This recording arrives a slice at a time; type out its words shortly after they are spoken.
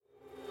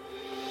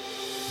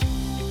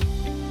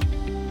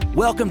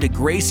Welcome to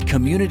Grace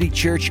Community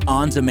Church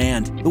On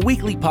Demand, the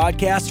weekly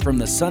podcast from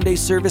the Sunday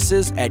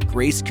services at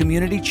Grace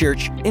Community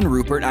Church in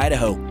Rupert,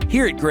 Idaho.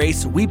 Here at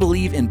Grace, we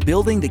believe in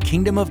building the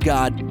kingdom of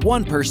God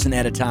one person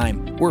at a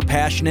time. We're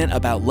passionate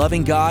about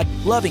loving God,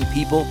 loving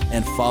people,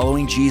 and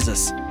following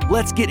Jesus.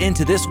 Let's get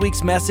into this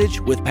week's message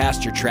with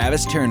Pastor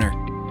Travis Turner.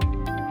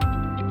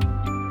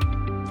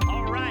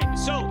 All right,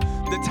 so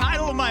the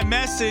title of my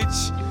message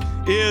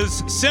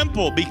is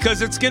simple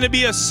because it's going to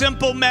be a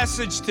simple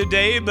message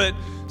today, but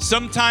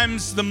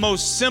sometimes the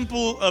most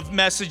simple of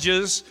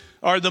messages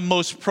are the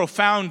most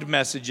profound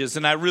messages,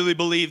 and I really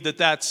believe that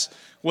that's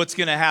what's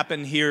going to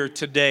happen here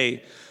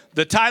today.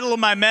 The title of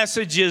my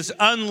message is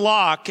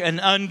Unlock and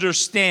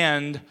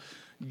Understand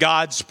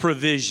God's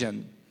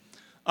Provision.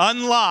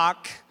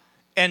 Unlock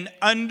and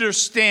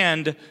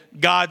understand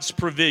God's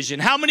provision.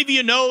 How many of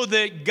you know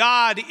that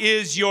God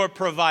is your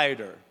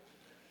provider?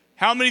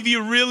 How many of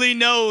you really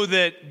know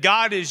that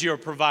God is your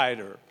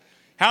provider?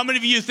 How many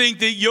of you think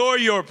that you're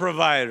your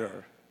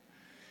provider?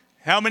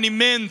 How many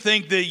men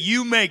think that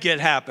you make it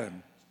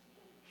happen?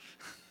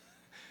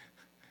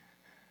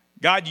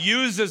 God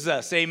uses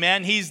us,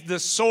 amen. He's the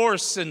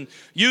source and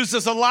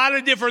uses a lot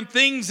of different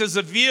things as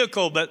a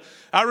vehicle. But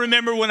I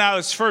remember when I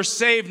was first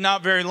saved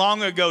not very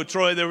long ago,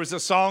 Troy, there was a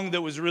song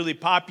that was really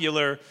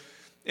popular.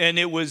 And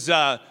it was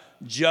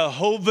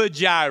Jehovah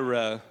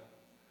Jireh,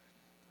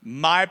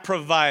 my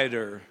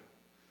provider.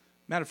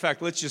 Matter of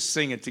fact, let's just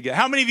sing it together.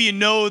 How many of you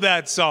know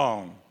that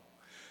song?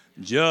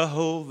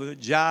 Jehovah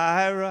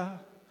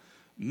Jireh,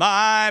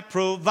 my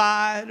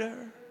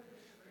provider,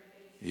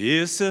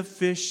 is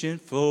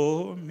sufficient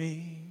for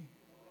me.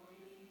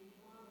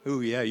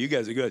 Oh, yeah, you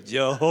guys are good.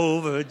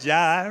 Jehovah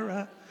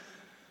Jireh,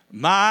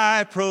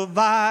 my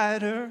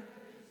provider,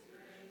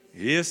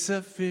 is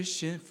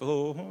sufficient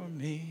for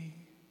me.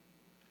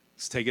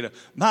 Let's take it up.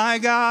 My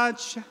God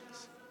shall.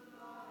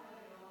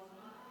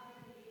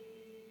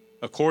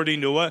 According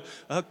to what?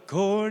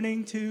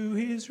 According to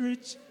his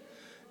rich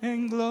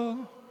and glory.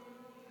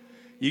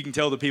 You can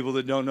tell the people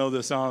that don't know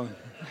the song.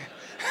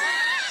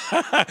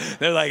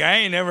 They're like, I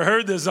ain't never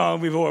heard this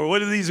song before.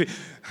 What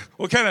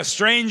kind of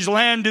strange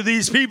land do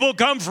these people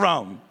come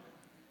from?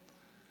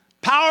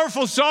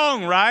 Powerful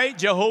song, right?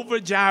 Jehovah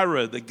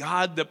Jireh, the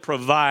God that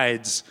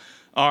provides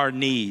our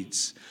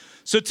needs.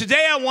 So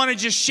today I want to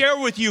just share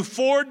with you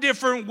 4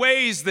 different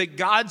ways that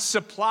God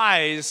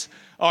supplies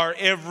our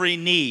every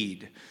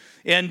need.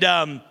 And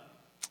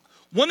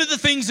one of the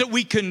things that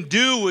we can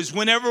do is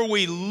whenever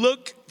we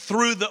look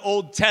through the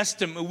Old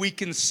Testament, we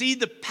can see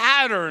the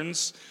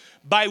patterns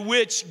by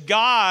which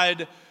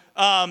God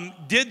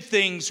did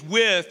things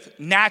with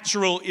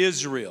natural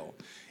Israel.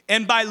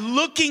 And by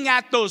looking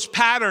at those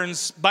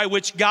patterns by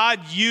which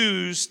God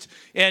used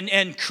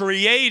and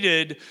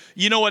created,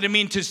 you know what I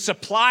mean, to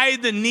supply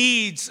the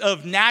needs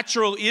of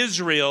natural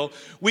Israel,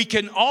 we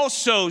can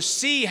also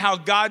see how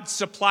God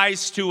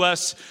supplies to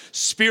us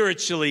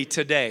spiritually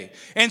today.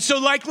 And so,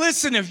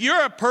 listen, if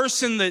you're a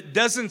person that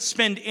doesn't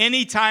spend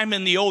any time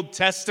in the Old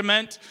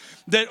Testament,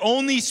 that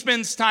only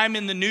spends time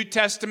in the New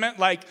Testament,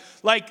 like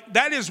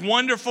that is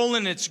wonderful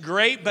and it's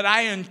great, but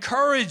I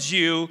encourage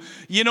you,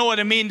 you know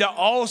what I mean, to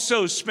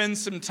also spend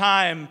some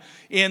time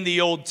in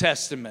the Old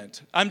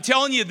Testament. I'm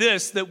telling you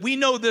this, that we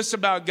know this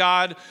about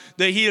God,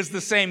 that He is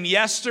the same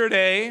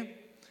yesterday,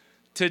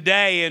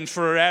 today, and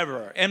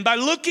forever. And by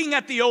looking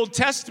at the Old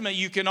Testament,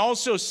 you can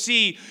also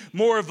see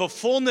more of a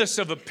fullness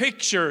of a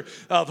picture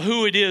of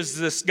who it is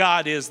this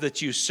God is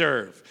that you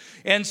serve.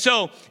 And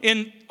so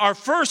in our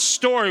first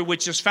story,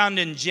 which is found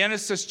in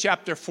Genesis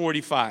chapter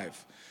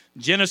 45,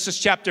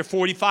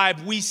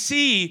 we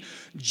see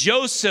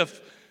Joseph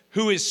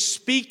who is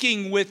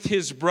speaking with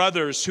his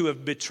brothers who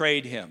have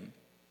betrayed him.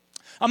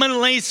 I'm going to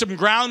lay some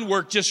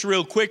groundwork just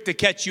real quick to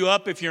catch you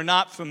up if you're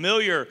not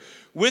familiar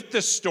with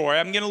the story.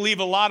 I'm going to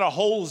leave a lot of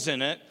holes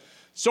in it.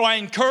 So I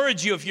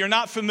encourage you, if you're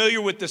not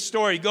familiar with the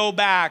story, go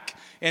back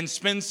and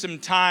spend some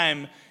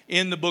time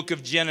in the book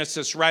of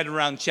Genesis right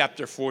around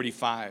chapter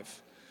 45.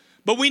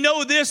 But we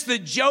know this,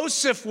 that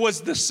Joseph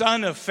was the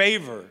son of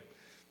favor.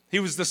 He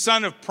was the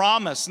son of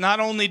promise.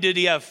 Not only did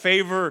he have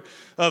favor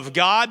of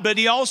God, but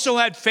he also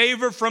had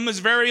favor from his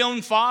very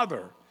own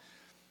father.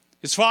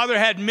 His father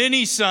had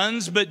many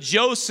sons, but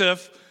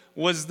Joseph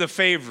was the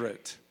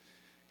favorite.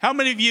 How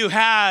many of you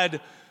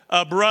had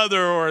a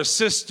brother or a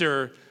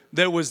sister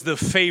that was the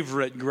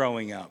favorite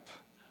growing up?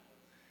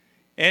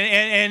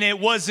 And it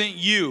wasn't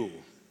you.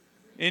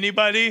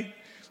 Anybody?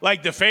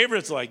 Like the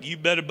favorite's like, you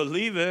better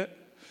believe it.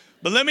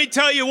 But let me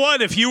tell you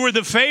what, if you were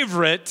the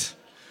favorite,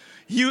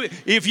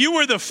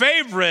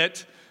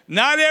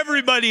 not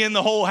everybody in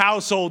the whole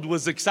household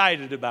was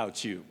excited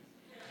about you.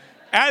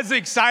 As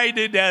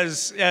excited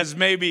as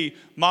maybe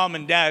mom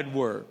and dad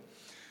were.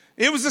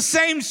 It was the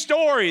same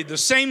story, the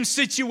same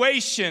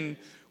situation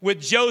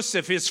with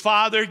Joseph. His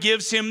father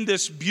gives him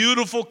this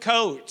beautiful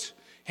coat,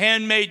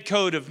 handmade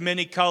coat of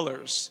many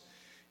colors.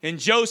 And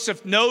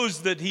Joseph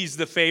knows that he's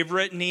the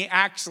favorite and he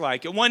acts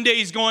like it. One day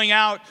he's going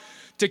out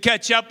to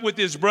catch up with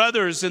his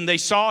brothers, and they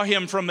saw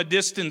him from a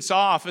distance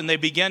off, and they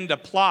began to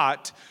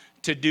plot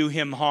to do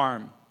him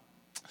harm.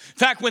 In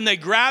fact, when they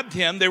grabbed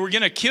him, they were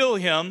going to kill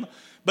him,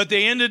 but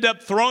they ended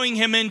up throwing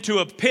him into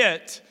a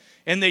pit,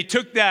 and they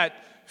took that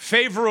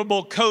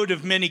favorable coat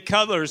of many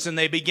colors and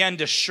they began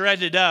to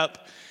shred it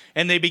up,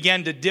 and they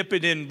began to dip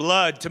it in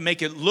blood to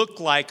make it look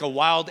like a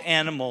wild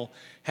animal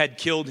had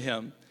killed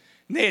him.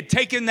 And they had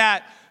taken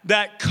that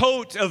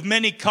coat of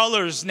many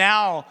colors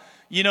now,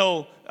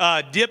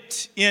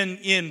 dipped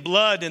in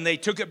blood, and they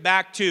took it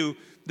back to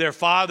their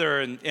father,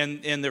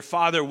 and their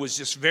father was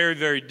just very,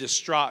 very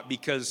distraught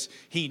because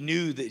he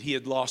knew that he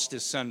had lost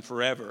his son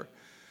forever.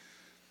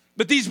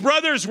 But these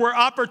brothers were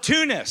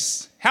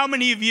opportunists. How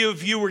many of you,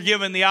 if you were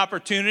given the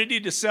opportunity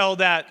to sell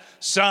that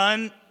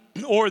son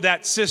or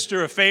that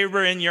sister a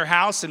favor in your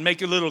house and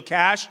make a little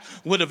cash,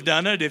 would have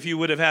done it if you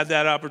would have had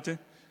that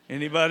opportunity?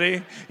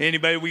 Anybody?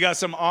 We got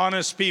some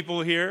honest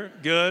people here.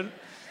 Good.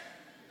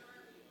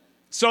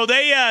 So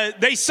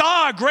they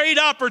saw a great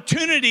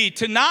opportunity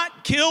to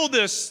not kill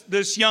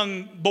this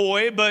young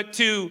boy, but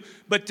to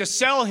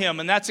sell him,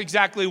 and that's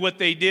exactly what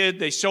they did.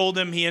 They sold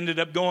him. He ended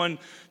up going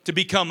to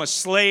become a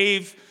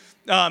slave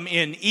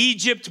in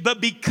Egypt,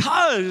 but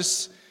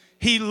because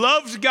he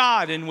loved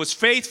God and was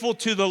faithful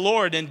to the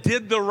Lord and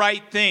did the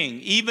right thing,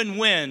 even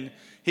when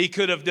he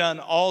could have done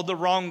all the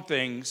wrong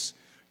things,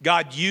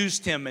 God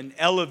used him and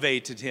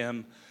elevated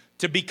him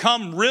to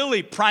become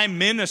really prime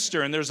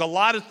minister. And there's a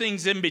lot of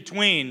things in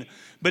between,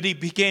 but he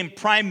became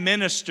prime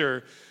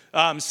minister,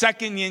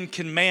 second in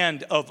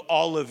command of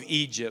all of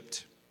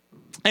Egypt.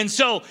 And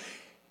so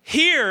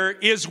here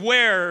is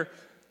where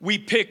we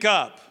pick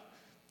up.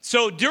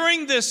 So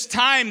during this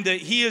time that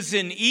he is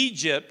in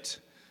Egypt,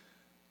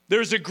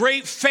 there's a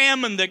great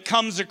famine that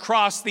comes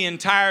across the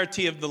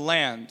entirety of the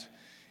land.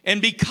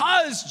 And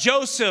because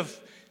Joseph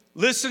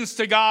listens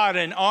to God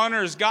and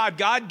honors God,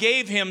 God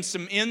gave him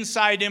some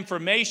inside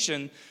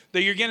information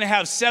that you're going to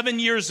have 7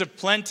 years of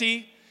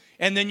plenty,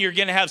 and then you're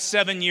going to have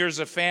 7 years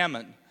of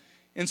famine.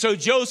 And so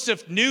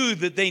Joseph knew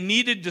that they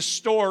needed to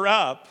store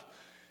up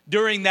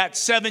during that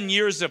 7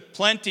 years of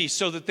plenty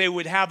so that they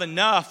would have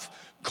enough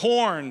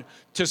corn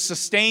to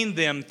sustain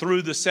them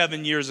through the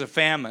 7 years of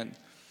famine.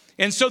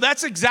 And so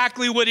that's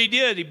exactly what he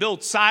did. He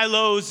built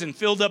silos and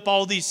filled up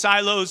all these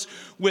silos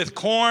with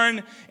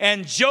corn.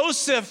 And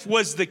Joseph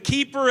was the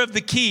keeper of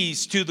the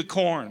keys to the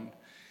corn.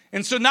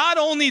 And so not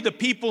only the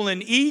people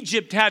in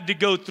Egypt had to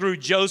go through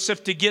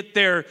Joseph to get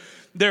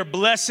their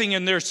blessing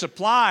and their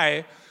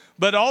supply,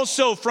 but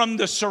also from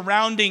the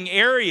surrounding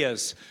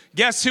areas.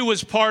 Guess who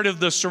was part of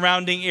the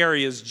surrounding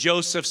areas?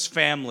 Joseph's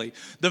family.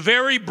 The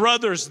very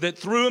brothers that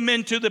threw him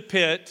into the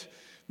pit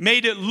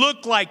made it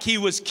look like he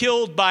was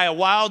killed by a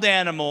wild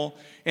animal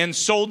and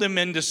sold him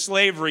into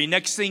slavery.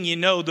 Next thing you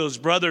know, those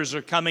brothers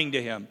are coming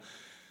to him.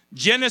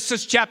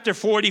 Genesis chapter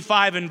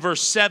 45 and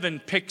verse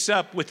 7 picks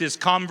up with his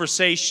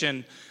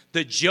conversation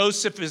that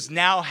Joseph is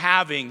now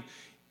having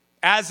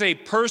as a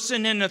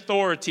person in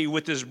authority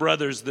with his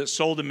brothers that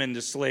sold him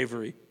into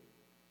slavery.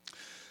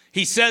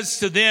 He says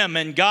to them,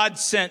 "And God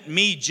sent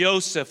me,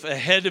 Joseph,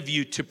 ahead of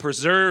you to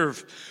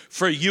preserve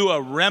for you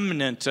a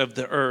remnant of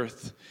the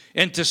earth,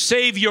 and to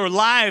save your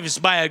lives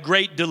by a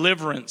great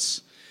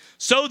deliverance.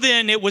 So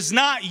then it was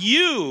not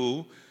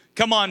you,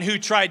 who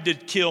tried to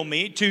kill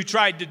me, who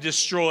tried to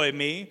destroy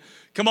me,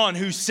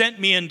 who sent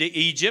me into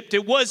Egypt.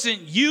 It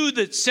wasn't you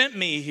that sent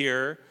me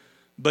here,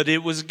 but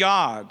it was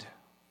God.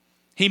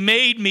 He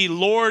made me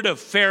Lord of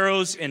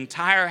Pharaoh's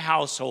entire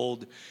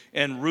household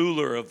and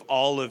ruler of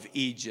all of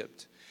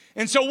Egypt."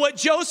 And so what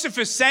Joseph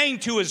is saying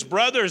to his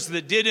brothers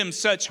that did him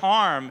such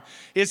harm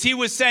is he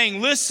was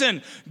saying,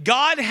 listen,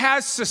 God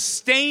has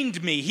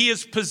sustained me. He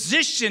has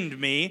positioned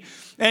me,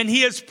 and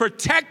he has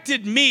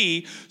protected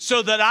me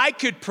so that I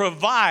could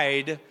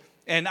provide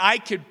and I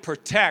could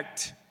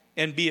protect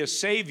and be a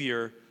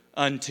savior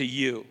unto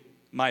you,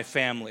 my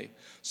family.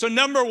 So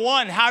number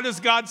one, how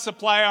does God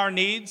supply our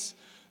needs?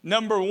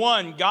 Number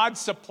one, God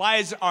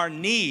supplies our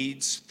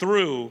needs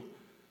through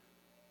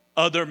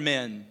other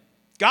men.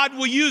 God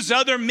will use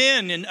other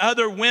men and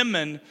other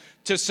women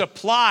to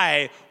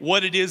supply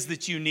what it is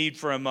that you need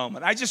for a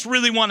moment. I just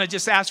really want to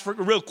just ask for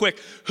real quick,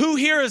 who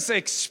here has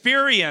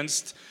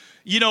experienced,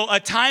 a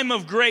time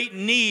of great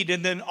need,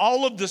 and then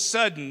all of a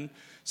sudden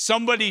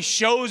somebody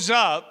shows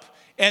up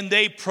and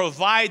they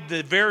provide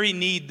the very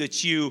need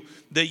that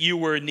you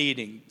were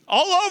needing?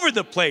 All over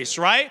the place,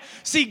 right?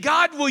 See,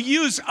 God will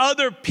use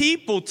other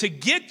people to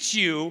get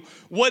you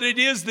what it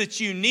is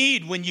that you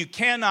need when you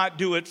cannot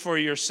do it for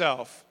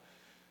yourself.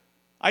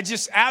 I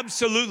just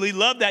absolutely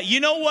love that. You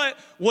know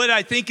what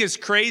I think is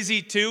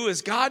crazy too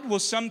is God will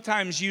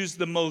sometimes use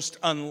the most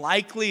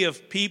unlikely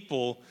of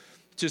people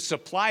to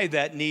supply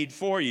that need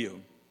for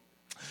you.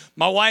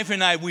 My wife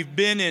and I, we've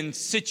been in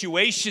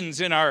situations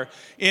in our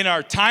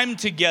time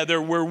together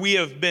where we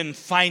have been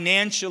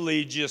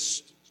financially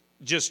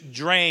just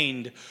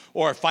drained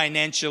or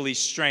financially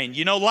strained.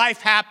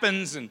 Life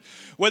happens, and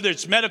whether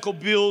it's medical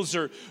bills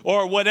or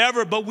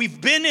whatever, but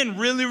we've been in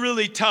really,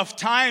 really tough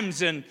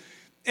times, and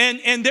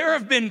there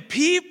have been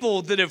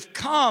people that have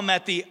come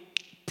at the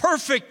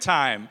perfect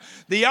time,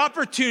 the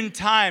opportune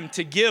time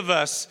to give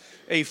us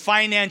a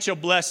financial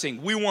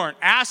blessing. We weren't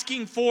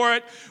asking for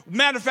it.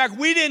 Matter of fact,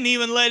 we didn't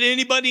even let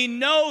anybody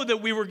know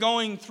that we were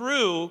going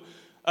through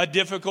a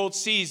difficult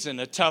season,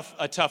 a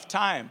tough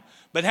time.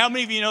 But how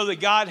many of you know that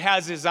God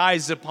has his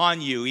eyes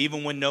upon you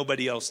even when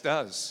nobody else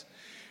does?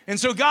 And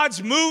so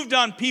God's moved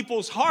on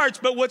people's hearts.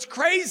 But what's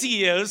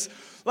crazy is,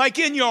 like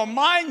in your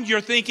mind,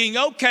 you're thinking,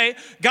 okay,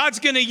 God's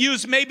going to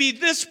use maybe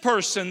this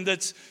person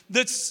that's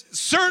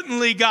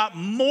certainly got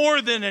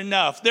more than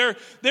enough. They're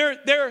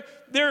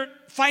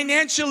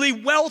financially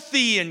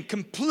wealthy and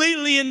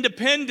completely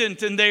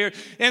independent, and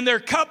their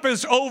cup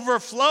is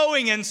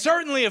overflowing. And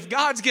certainly if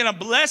God's going to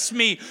bless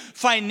me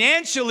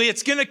financially,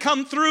 it's going to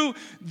come through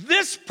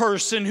this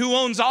person who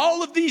owns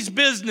all of these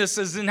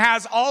businesses and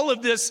has all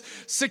of this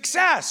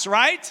success,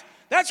 right?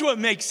 That's what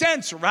makes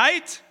sense,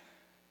 right?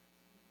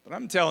 But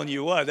I'm telling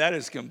you what, that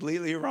is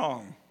completely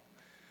wrong.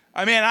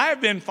 I mean, I have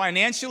been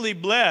financially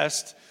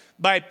blessed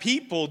by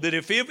people that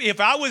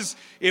if I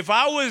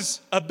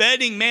was a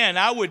betting man,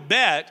 I would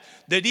bet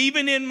that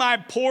even in my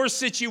poor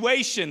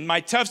situation,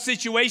 my tough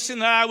situation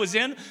that I was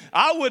in,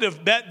 I would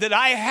have bet that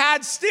I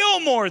had still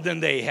more than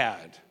they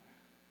had.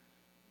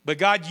 But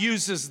God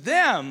uses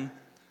them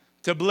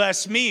to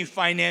bless me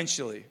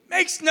financially.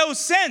 Makes no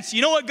sense.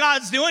 You know what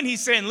God's doing?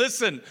 He's saying,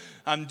 listen,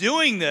 I'm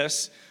doing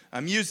this.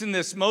 I'm using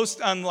this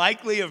most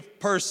unlikely of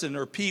person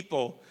or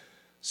people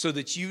so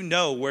that you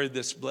know where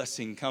this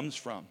blessing comes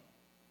from.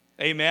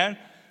 Amen.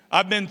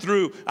 I've been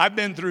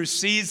through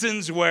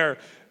seasons where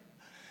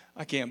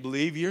I can't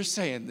believe you're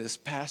saying this,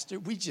 Pastor.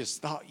 We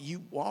just thought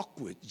you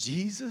walked with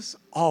Jesus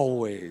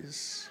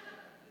always.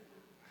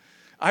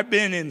 I've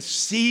been in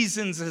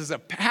seasons as a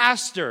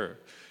pastor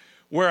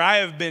where I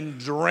have been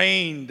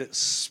drained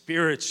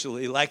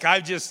spiritually. Like I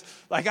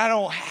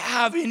don't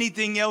have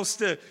anything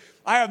else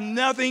I have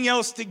nothing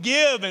else to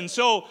give. And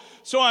so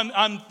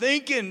I'm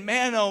thinking,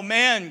 man, oh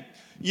man,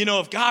 you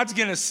know, if God's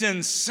going to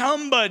send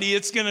somebody,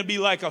 it's going to be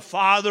like a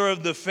father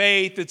of the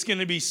faith. It's going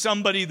to be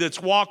somebody that's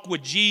walked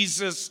with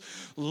Jesus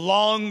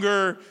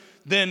longer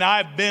than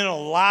I've been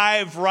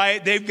alive,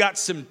 right? They've got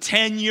some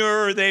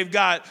tenure. They've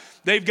got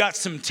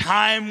some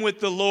time with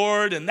the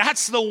Lord. And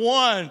that's the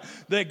one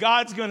that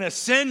God's going to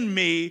send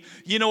me,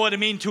 you know what I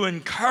mean, to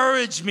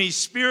encourage me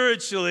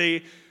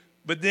spiritually.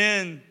 But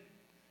then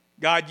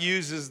God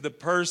uses the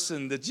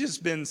person that's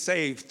just been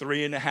saved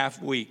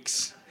 3.5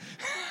 weeks.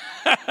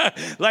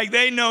 Like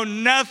they know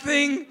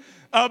nothing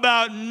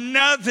about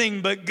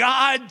nothing, but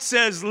God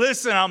says,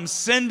 listen, I'm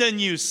sending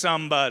you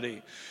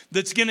somebody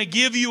that's going to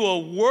give you a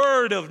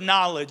word of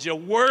knowledge, a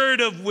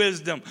word of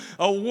wisdom,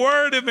 a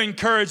word of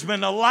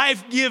encouragement, a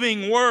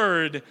life-giving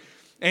word,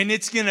 and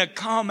it's going to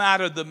come out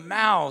of the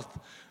mouth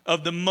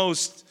of the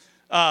most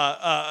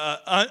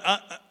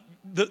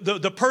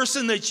the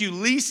person that you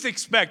least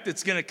expect.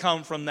 It's going to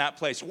come from that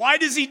place. Why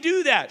does he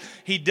do that?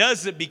 He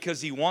does it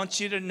because he wants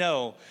you to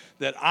know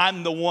that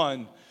I'm the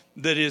one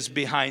that is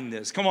behind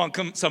this. Come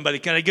on, somebody.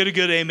 Can I get a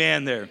good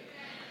amen there?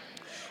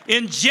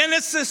 In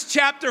Genesis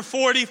chapter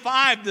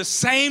 45, the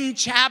same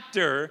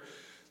chapter,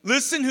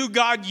 listen who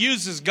God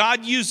uses.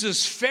 God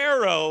uses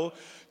Pharaoh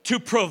to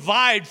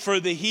provide for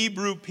the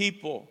Hebrew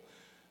people.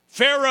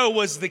 Pharaoh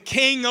was the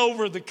king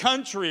over the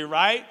country,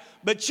 right?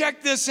 But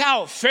check this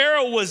out.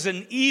 Pharaoh was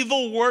an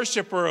evil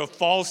worshiper of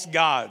false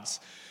gods.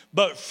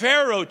 But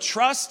Pharaoh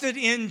trusted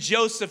in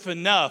Joseph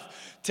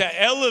enough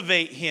to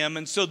elevate him.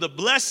 And so the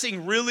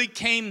blessing really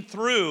came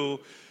through,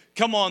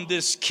 come on,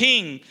 this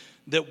king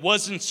that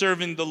wasn't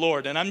serving the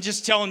Lord. And I'm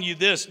just telling you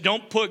this,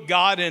 don't put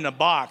God in a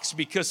box,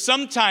 because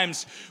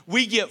sometimes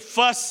we get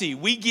fussy,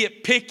 we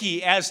get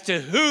picky as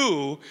to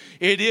who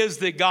it is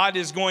that God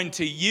is going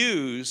to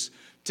use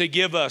to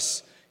give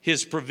us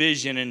his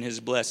provision and his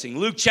blessing.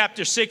 Luke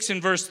chapter 6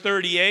 and verse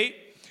 38,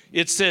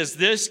 it says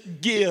this,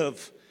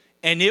 give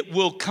and it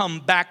will come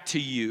back to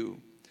you.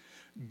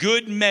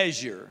 Good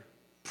measure,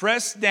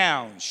 pressed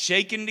down,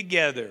 shaken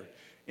together,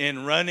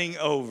 and running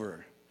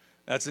over.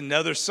 That's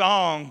another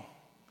song.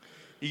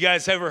 You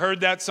guys ever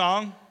heard that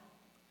song?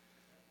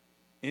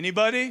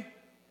 Anybody?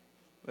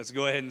 Let's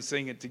go ahead and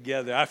sing it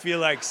together. I feel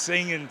like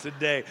singing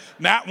today.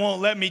 Matt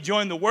won't let me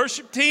join the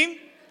worship team.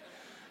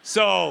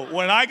 So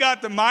when I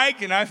got the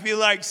mic and I feel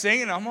like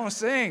singing, I'm going to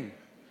sing.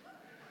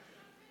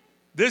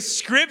 This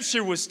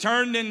scripture was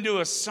turned into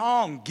a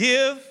song.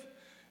 Give,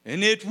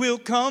 and it will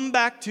come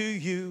back to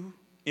you.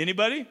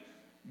 Anybody?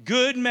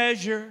 Good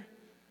measure,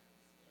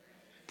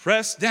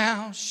 pressed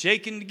down,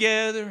 shaken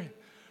together,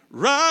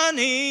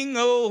 running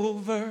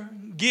over.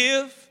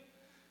 Give,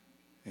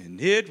 and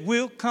it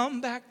will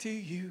come back to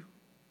you.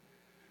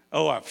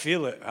 Oh, I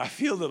feel it. I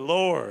feel the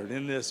Lord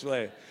in this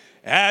way.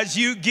 As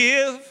you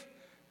give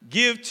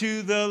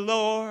to the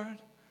Lord.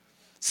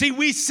 See,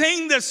 we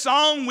sing this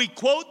song, we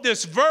quote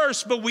this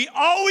verse, but we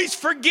always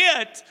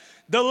forget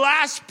the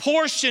last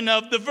portion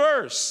of the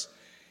verse.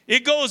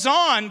 It goes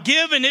on,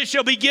 give and it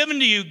shall be given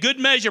to you, good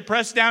measure,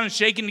 pressed down and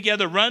shaken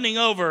together, running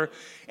over.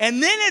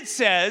 And then it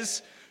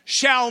says,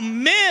 shall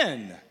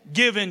men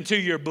give into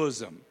your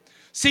bosom.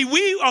 See,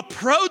 we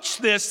approach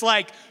this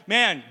like,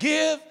 man,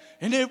 give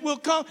and it will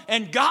come.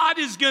 And God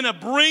is going to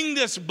bring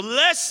this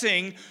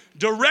blessing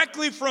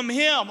directly from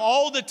him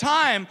all the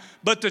time.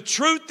 But the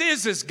truth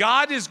is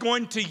God is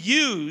going to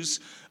use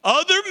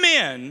other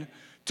men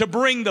to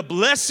bring the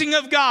blessing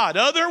of God,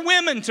 other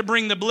women to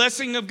bring the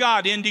blessing of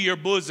God into your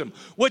bosom.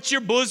 What's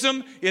your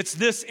bosom? It's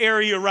this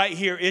area right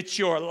here. It's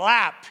your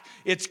lap.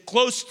 It's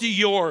close to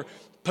your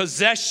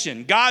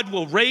possession. God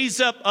will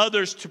raise up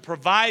others to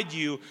provide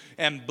you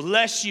and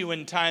bless you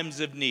in times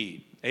of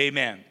need.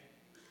 Amen.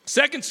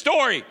 Second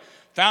story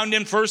found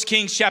in 1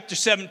 Kings chapter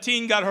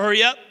 17. Got to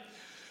hurry up.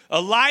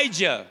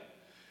 Elijah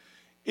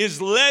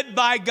is led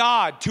by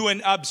God to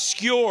an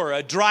obscure,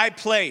 a dry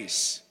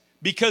place,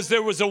 because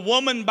there was a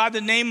woman by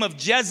the name of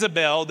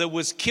Jezebel that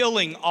was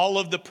killing all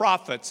of the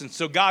prophets. And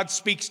so God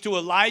speaks to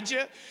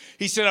Elijah.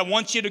 He said, I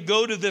want you to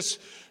go to this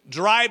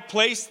dry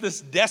place,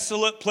 this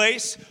desolate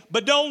place.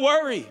 But don't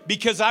worry,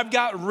 because I've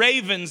got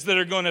ravens that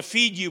are going to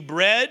feed you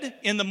bread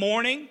in the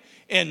morning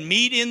and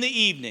meat in the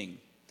evening.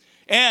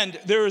 And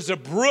there is a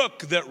brook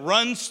that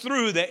runs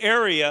through the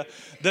area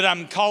that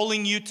I'm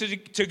calling you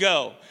to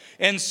go.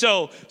 And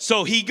so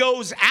he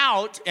goes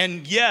out,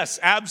 and yes,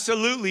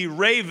 absolutely,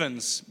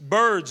 ravens,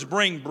 birds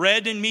bring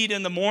bread and meat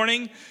in the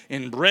morning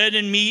and bread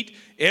and meat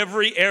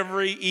every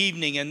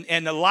evening.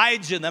 And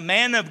Elijah, the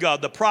man of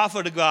God, the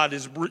prophet of God,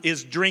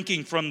 is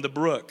drinking from the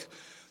brook.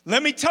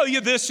 Let me tell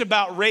you this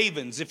about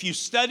ravens. If you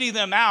study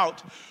them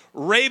out,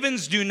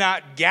 ravens do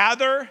not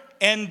gather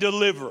and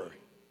deliver,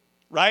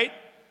 right?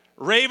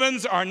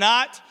 Ravens are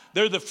not,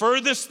 they're the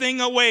furthest thing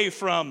away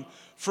from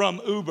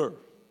Uber.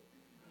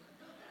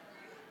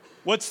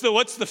 What's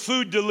the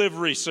food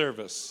delivery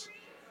service?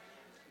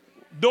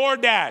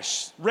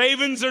 DoorDash.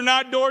 Ravens are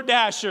not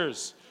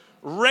DoorDashers.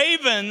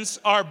 Ravens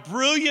are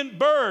brilliant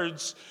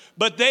birds,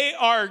 but they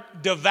are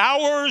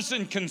devourers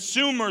and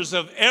consumers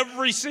of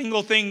every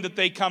single thing that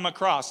they come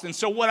across. And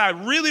so what I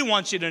really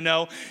want you to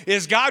know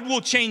is God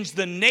will change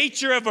the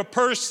nature of a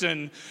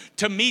person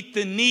to meet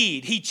the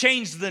need. He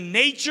changed the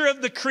nature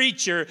of the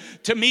creature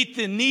to meet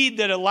the need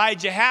that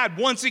Elijah had.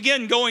 Once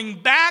again,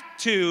 going back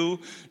to,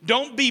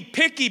 don't be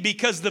picky,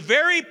 because the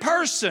very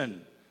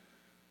person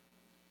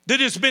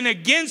that has been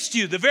against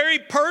you, the very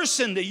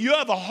person that you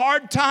have a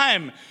hard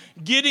time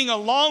getting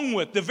along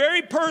with, the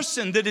very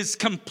person that is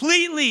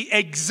completely,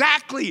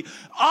 exactly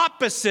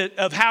opposite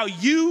of how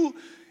you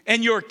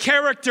and your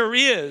character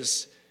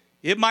is,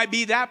 it might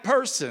be that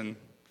person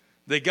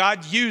that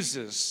God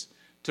uses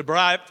to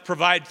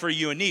provide for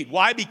you a need.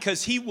 Why?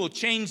 Because he will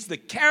change the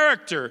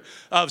character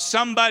of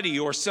somebody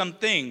or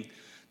something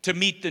to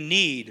meet the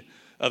need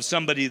of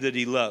somebody that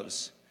he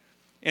loves.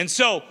 And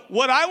so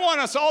what I want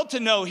us all to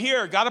know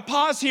here, got to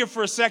pause here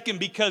for a second,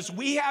 because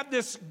we have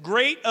this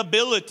great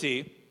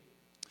ability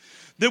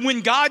that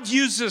when God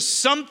uses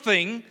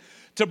something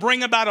to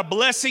bring about a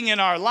blessing in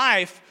our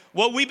life,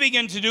 what we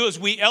begin to do is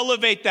we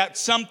elevate that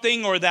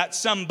something or that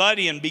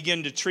somebody and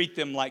begin to treat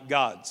them like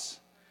gods.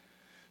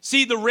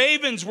 See, the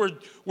ravens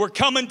were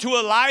coming to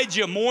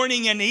Elijah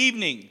morning and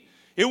evening.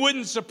 It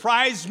wouldn't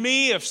surprise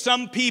me if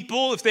some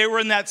people, if they were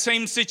in that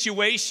same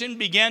situation,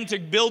 began to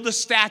build a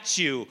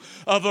statue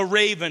of a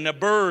raven, a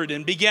bird,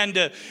 and began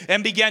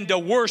to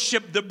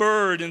worship the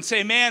bird and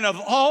say, man,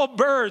 of all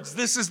birds,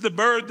 this is the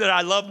bird that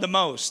I love the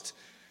most.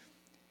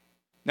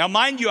 Now,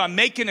 mind you, I'm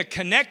making a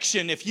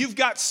connection. If you've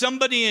got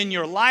somebody in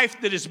your life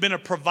that has been a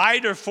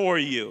provider for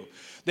you,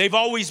 they've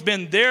always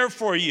been there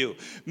for you,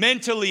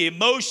 mentally,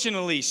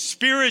 emotionally,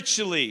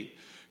 spiritually.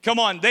 Come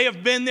on, they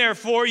have been there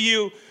for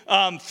you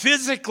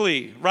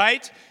physically,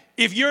 right?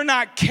 If you're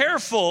not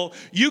careful,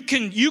 you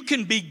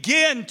can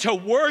begin to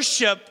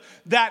worship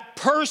that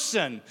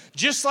person,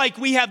 just like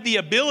we have the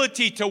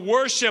ability to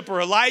worship,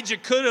 or Elijah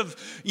could have,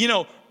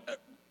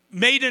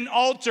 made an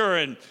altar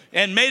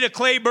and made a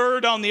clay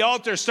bird on the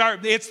altar. It's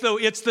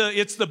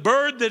the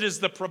bird that is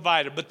the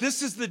provider. But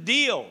this is the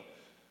deal.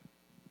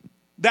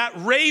 That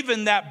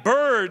raven, that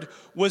bird,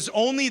 was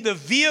only the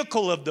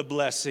vehicle of the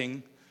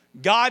blessing.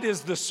 God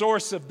is the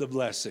source of the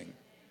blessing.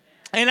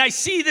 And I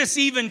see this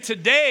even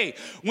today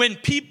when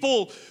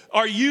people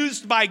are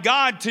used by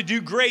God to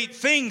do great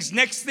things.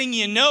 Next thing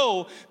you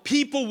know,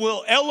 people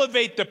will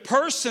elevate the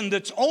person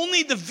that's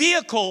only the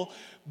vehicle,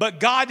 but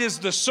God is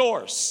the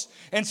source.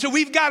 And so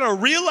we've got to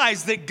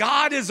realize that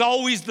God is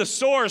always the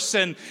source,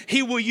 and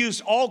he will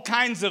use all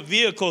kinds of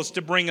vehicles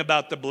to bring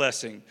about the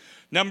blessing.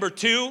 Number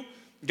 2,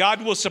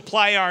 God will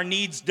supply our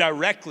needs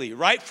directly,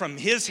 right from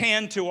his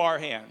hand to our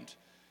hand.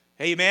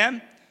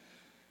 Amen?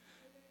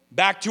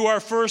 Back to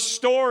our first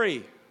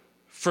story.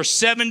 For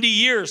 70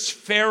 years,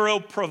 Pharaoh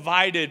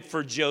provided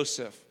for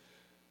Joseph.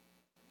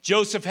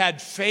 Joseph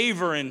had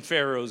favor in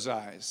Pharaoh's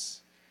eyes.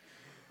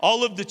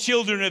 All of the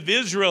children of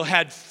Israel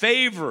had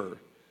favor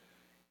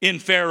in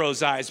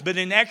Pharaoh's eyes. But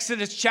in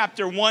Exodus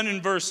chapter 1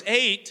 and verse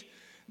 8,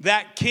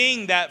 that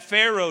king, that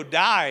Pharaoh,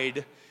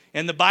 died.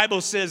 And the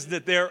Bible says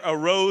that there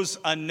arose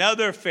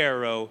another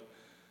Pharaoh.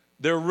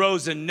 There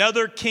arose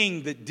another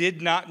king that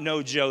did not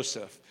know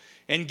Joseph.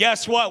 And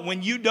guess what?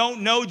 When you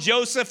don't know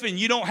Joseph and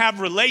you don't have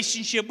a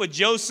relationship with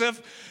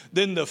Joseph,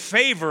 then the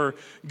favor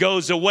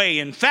goes away.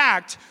 In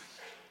fact,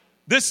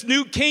 This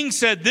new king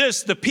said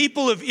this, the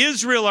people of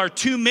Israel are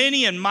too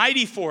many and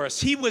mighty for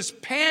us. He was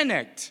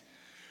panicked.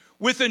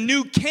 With a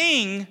new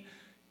king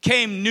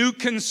came new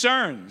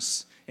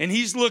concerns. And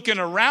he's looking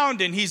around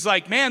and he's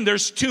like, man,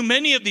 there's too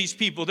many of these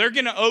people. They're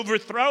going to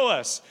overthrow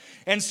us.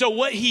 And so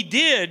what he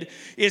did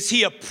is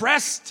he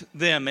oppressed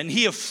them and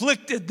he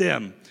afflicted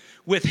them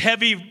with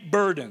heavy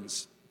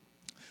burdens.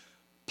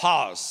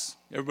 Pause.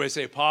 Everybody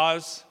say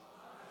pause.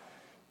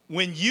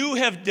 When you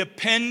have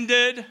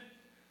depended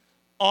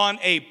on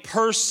a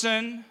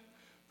person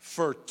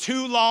for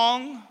too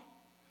long,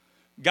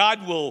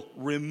 God will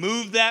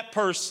remove that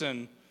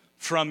person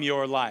from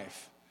your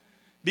life.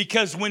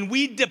 Because when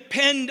we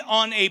depend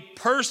on a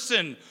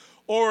person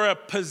or a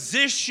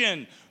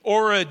position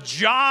or a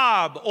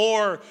job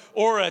or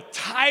a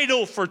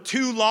title for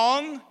too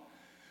long,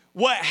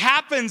 what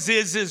happens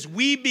is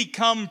we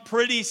become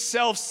pretty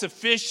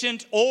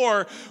self-sufficient,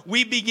 or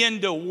we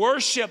begin to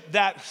worship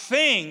that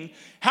thing.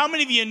 How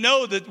many of you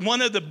know that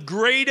one of the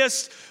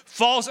greatest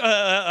false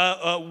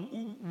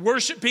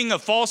worshiping a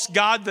false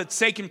god that's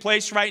taking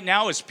place right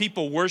now is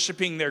people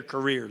worshiping their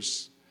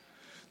careers?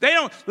 They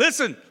don't,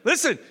 listen,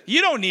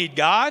 you don't need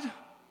God.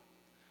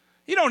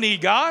 You don't need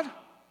God.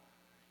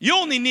 You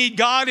only need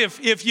God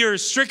if you're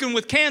stricken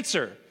with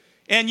cancer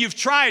and you've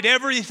tried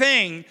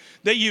everything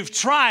that you've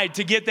tried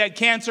to get that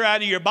cancer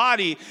out of your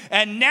body,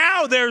 and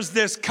now there's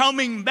this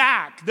coming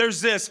back. There's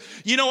this,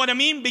 you know what I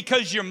mean?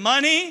 Because your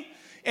money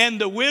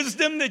and the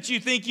wisdom that you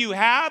think you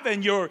have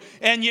and the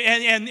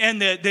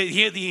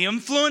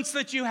influence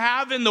that you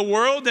have in the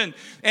world,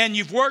 and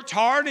you've worked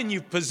hard and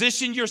you've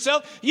positioned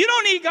yourself, you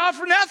don't need God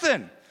for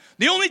nothing.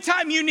 The only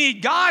time you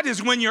need God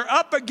is when you're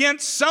up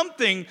against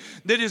something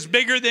that is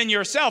bigger than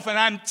yourself. And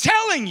I'm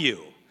telling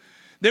you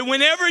that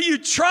whenever you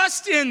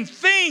trust in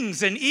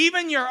things and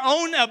even your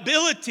own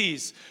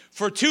abilities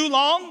for too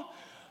long,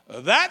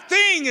 that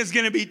thing is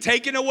going to be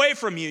taken away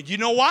from you. Do you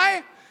know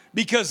why?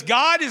 Because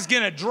God is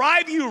going to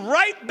drive you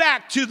right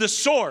back to the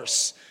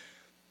source.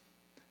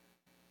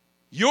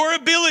 Your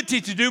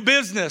ability to do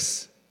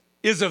business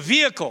is a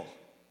vehicle.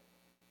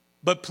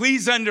 But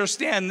please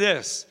understand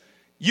this.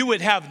 You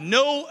would have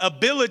no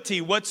ability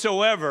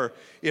whatsoever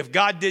if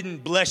God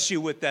didn't bless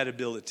you with that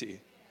ability,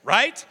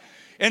 right?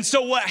 And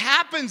so what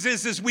happens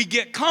is we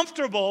get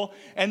comfortable,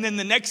 and then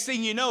the next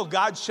thing you know,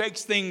 God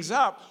shakes things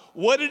up.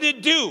 What did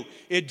it do?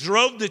 It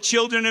drove the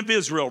children of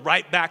Israel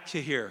right back to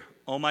here.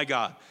 Oh my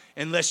God.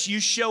 Unless you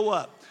show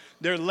up,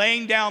 they're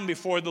laying down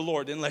before the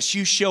Lord. Unless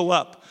you show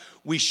up,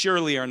 we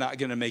surely are not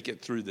going to make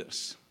it through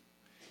this.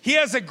 He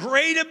has a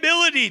great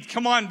ability,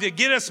 come on, to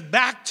get us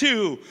back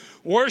to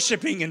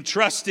worshiping and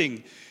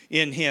trusting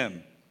in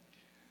Him.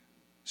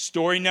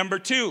 Story number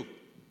 2.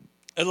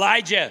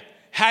 Elijah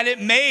had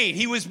it made.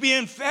 He was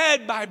being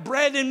fed by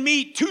bread and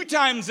meat 2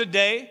 times a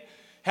day.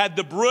 Had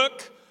the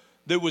brook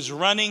that was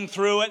running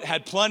through it,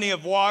 had plenty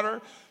of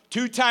water.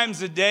 2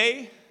 times a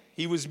day,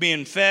 he was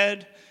being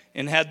fed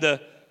and had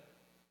the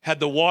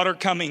water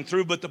coming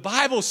through. But the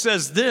Bible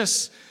says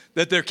this,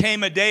 that there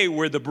came a day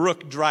where the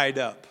brook dried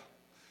up.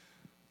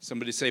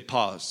 Somebody say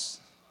pause.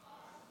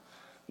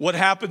 What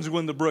happens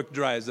when the brook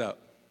dries up?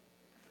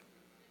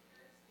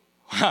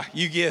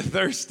 You get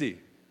thirsty.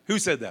 Who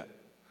said that?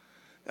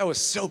 That was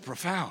so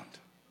profound.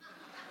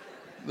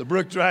 The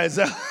brook dries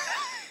up.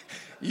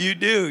 You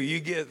do.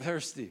 You get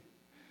thirsty.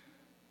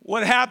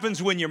 What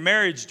happens when your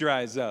marriage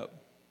dries up?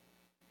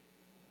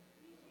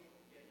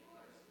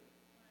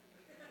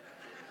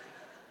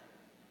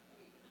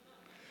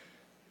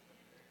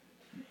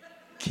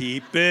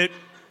 Keep it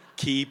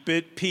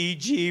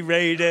PG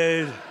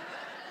rated.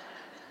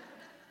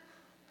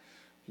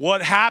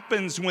 What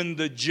happens when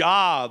the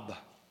job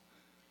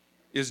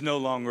is no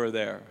longer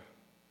there?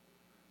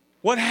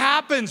 What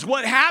happens?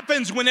 What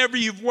happens whenever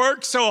you've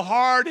worked so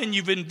hard and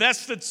you've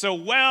invested so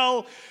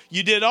well,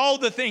 you did all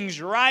the things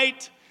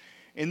right,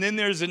 and then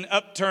there's an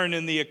upturn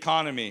in the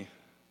economy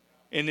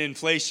and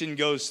inflation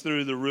goes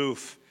through the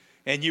roof,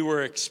 and you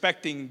were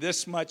expecting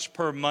this much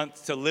per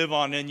month to live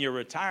on in your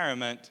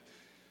retirement,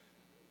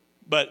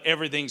 but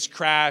everything's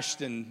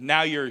crashed, and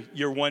now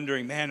you're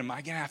wondering, man, am I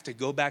going to have to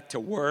go back to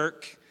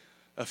work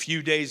a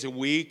few days a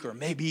week or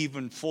maybe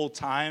even full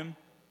time?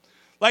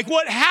 Like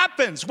what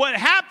happens? What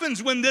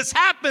happens when this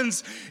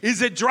happens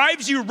is it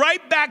drives you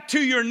right back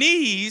to your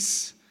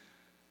knees.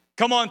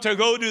 Come on, to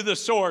go to the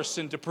source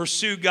and to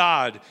pursue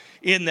God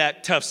in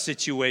that tough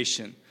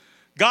situation.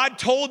 God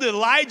told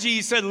Elijah,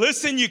 he said,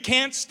 listen, you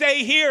can't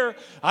stay here.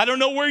 I don't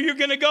know where you're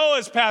going to go,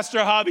 as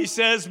Pastor Hobby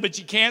says, but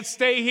you can't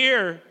stay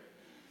here.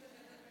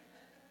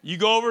 You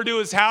go over to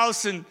his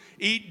house and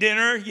eat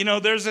dinner. You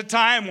know, there's a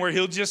time where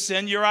he'll just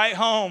send you right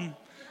home.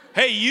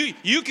 Hey,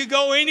 you could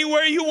go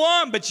anywhere you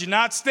want, but you're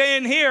not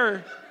staying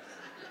here.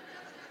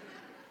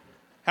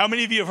 How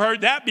many of you have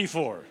heard that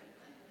before?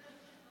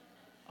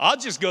 I'll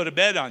just go to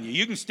bed on you.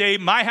 You can stay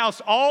in my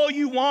house all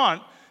you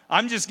want.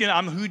 I'm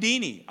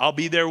Houdini. I'll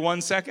be there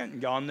 1 second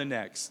and gone the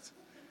next.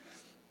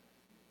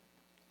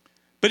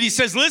 But he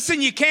says,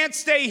 listen, you can't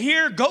stay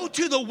here. Go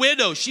to the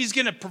widow. She's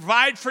going to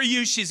provide for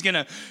you. She's going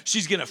to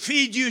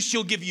feed you.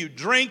 She'll give you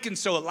drink. And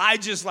so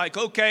Elijah's like,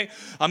 okay,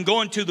 I'm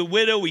going to the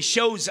widow. He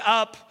shows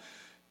up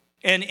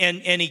and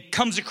he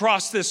comes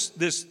across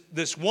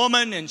this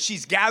woman, and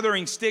she's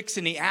gathering sticks,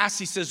 and he asks,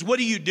 he says, what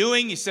are you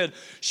doing?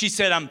 She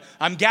said,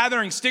 I'm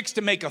gathering sticks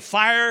to make a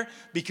fire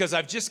because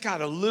I've just got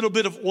a little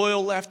bit of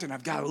oil left and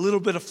I've got a little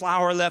bit of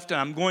flour left,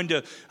 and I'm going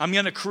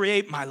to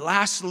create my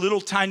last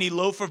little tiny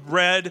loaf of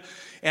bread,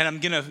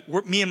 and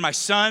me and my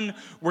son,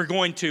 we're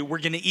going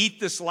to eat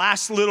this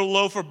last little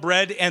loaf of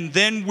bread, and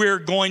then we're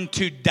going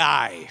to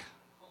die.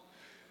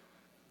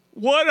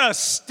 What a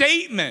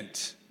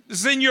statement. This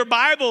is in your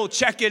Bible.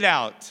 Check it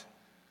out.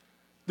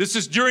 This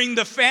is during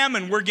the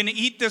famine. We're going to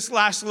eat this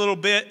last little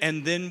bit,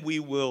 and then we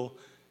will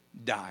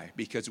die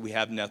because we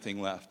have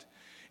nothing left.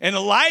 And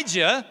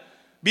Elijah,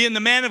 being the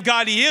man of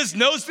God he is,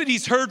 knows that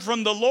he's heard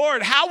from the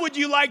Lord. How would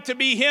you like to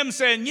be him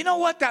saying, you know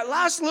what, that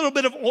last little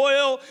bit of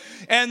oil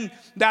and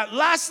that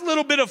last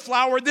little bit of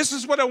flour, this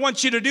is what I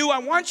want you to do. I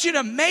want you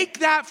to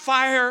make that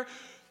fire,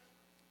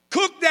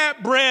 cook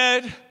that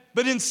bread,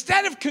 but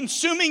instead of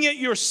consuming it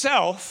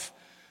yourself,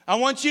 I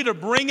want you to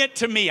bring it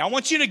to me. I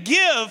want you to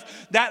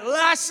give that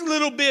last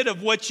little bit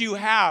of what you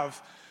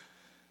have.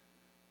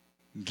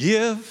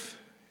 Give,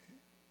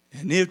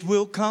 and it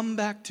will come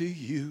back to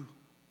you.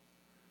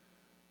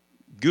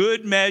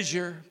 Good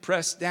measure,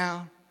 pressed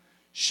down,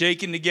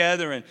 shaken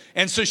together.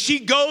 And so she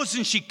goes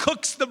and she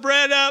cooks the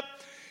bread up,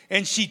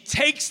 and she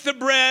takes the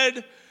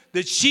bread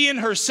that she and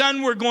her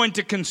son were going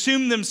to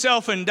consume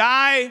themselves and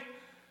die.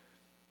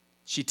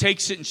 She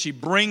takes it and she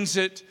brings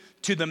it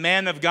to the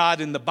man of God.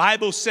 And the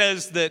Bible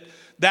says that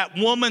that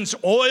woman's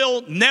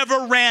oil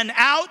never ran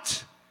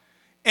out,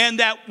 and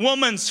that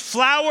woman's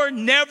flour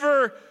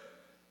never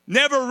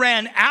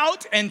ran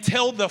out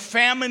until the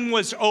famine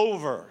was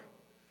over.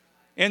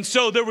 And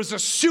so there was a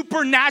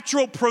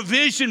supernatural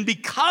provision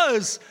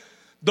because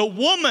the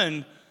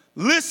woman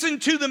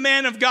listened to the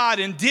man of God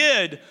and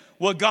did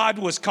what God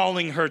was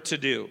calling her to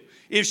do.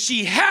 If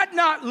she had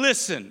not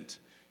listened,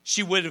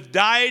 she would have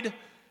died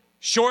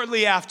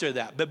shortly after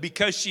that. But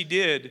because she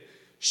did,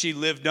 she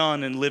lived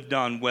on and lived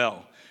on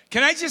well.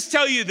 Can I just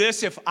tell you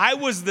this? If I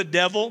was the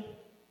devil,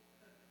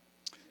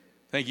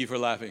 thank you for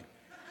laughing.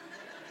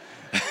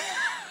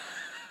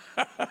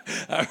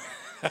 I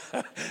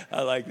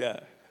like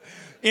that.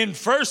 In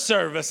first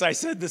service, I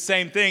said the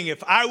same thing.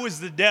 If I was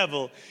the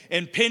devil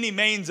and Penny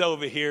Maine's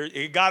over here,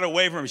 it got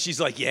away from her. She's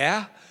like,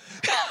 yeah?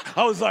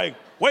 I was like,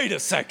 wait a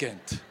second.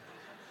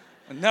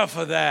 Enough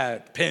of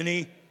that,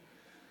 Penny.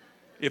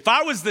 If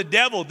I was the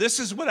devil, this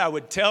is what I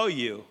would tell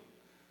you.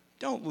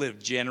 Don't live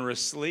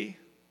generously.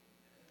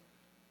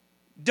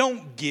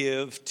 Don't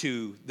give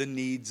to the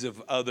needs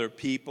of other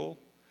people.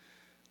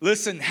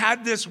 Listen,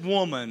 had this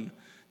woman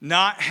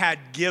not had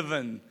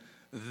given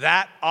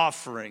that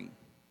offering,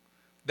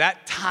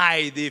 that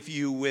tithe, if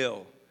you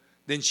will,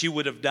 then she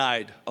would have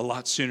died a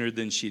lot sooner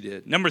than she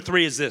did. Number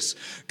 3 is this.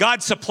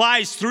 God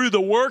supplies through the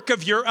work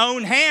of your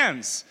own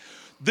hands.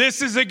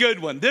 This is a good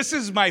one. This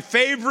is my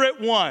favorite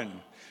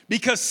one.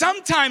 Because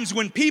sometimes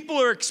when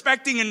people are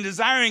expecting and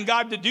desiring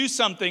God to do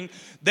something,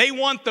 they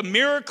want the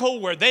miracle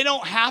where they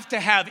don't have to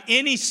have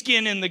any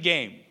skin in the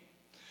game.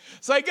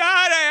 It's like,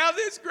 God, I have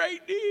this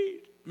great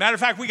need. Matter of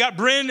fact, we got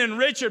Bryn and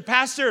Richard,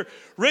 Pastor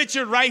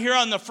Richard right here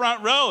on the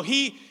front row.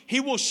 He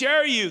will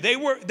share you.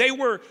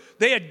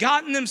 They had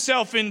gotten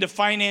themselves into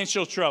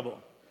financial trouble.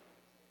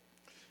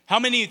 How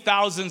many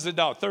thousands of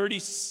dollars?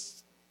 30?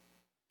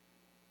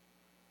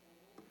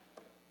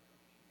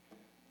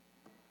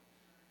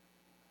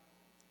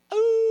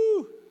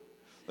 Ooh.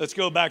 Let's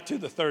go back to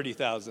the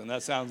 30,000.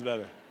 That sounds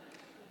better.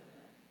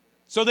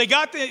 So they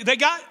got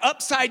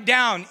upside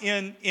down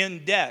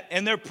in debt,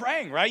 and they're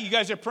praying, right? You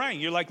guys are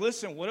praying. You're like,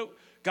 listen,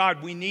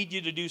 God, we need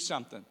you to do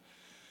something.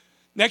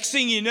 Next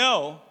thing you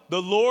know,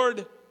 the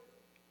Lord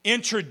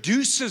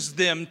introduces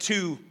them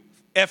to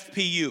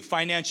FPU,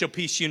 Financial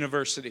Peace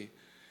University.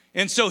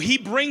 And so he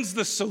brings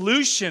the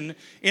solution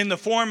in the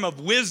form of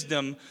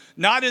wisdom,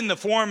 not in the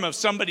form of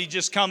somebody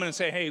just coming and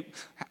say, hey,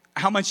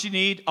 how much you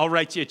need? I'll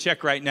write you a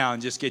check right now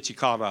and just get you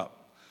caught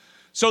up.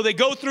 So they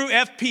go through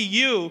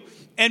FPU,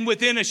 and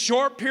within a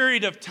short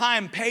period of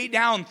time, pay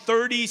down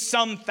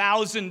 $30-some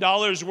thousand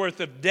worth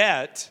of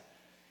debt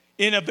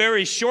in a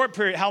very short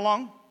period. How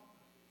long?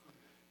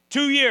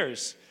 2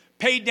 years.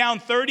 Paid down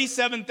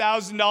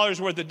 $37,000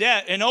 worth of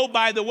debt. And oh,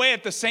 by the way,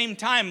 at the same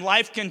time,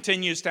 life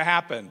continues to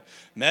happen.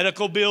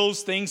 Medical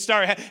bills, things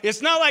start.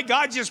 It's not like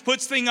God just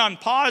puts things on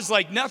pause,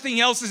 like nothing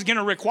else is going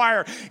to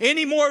require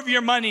any more of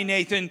your money,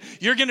 Nathan.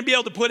 You're going to be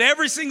able to put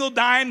every single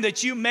dime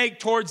that you make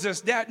towards this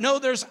debt. No,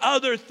 there's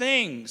other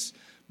things.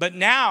 But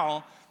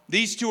now,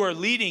 these two are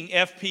leading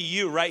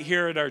FPU right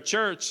here at our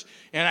church,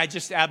 and I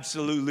just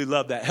absolutely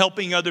love that.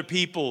 Helping other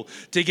people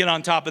to get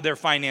on top of their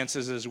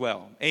finances as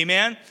well.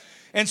 Amen?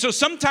 And so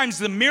sometimes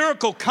the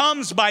miracle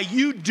comes by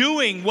you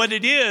doing what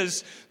it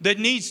is that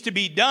needs to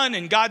be done.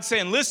 And God's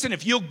saying, listen,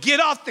 if you'll get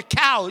off the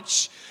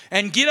couch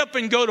and get up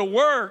and go to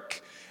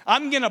work,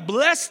 I'm going to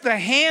bless the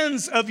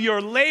hands of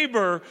your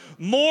labor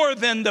more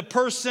than the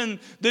person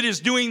that is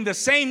doing the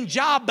same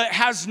job but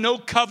has no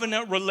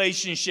covenant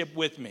relationship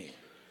with me.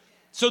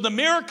 So the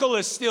miracle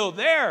is still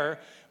there,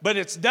 but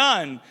it's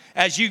done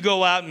as you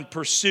go out and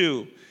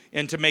pursue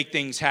and to make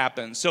things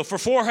happen. So for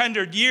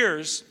 400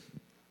 years,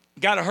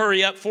 got to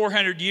hurry up,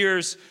 400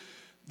 years,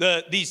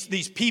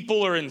 these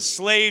people are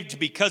enslaved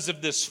because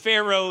of this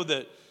Pharaoh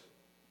that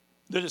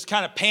is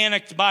kind of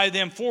panicked by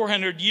them.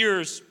 400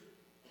 years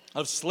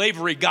of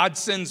slavery. God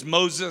sends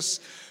Moses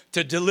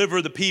to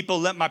deliver the people,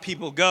 let my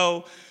people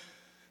go.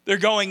 They're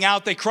going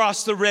out, they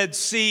cross the Red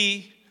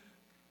Sea.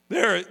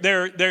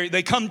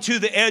 They come to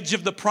the edge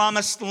of the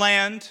promised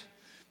land.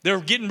 They're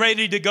getting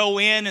ready to go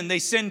in, and they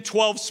send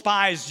 12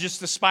 spies just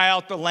to spy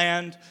out the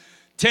land.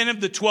 10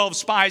 of the 12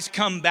 spies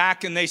come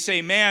back and they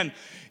say, man,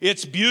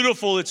 it's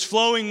beautiful, it's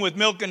flowing with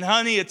milk and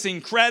honey, it's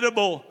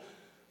incredible.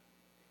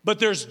 But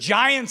there's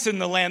giants in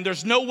the land.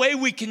 There's no way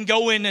we can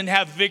go in and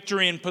have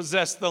victory and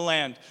possess the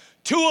land.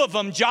 2 of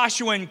them,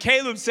 Joshua and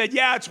Caleb, said,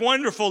 yeah, it's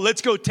wonderful.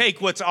 Let's go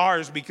take what's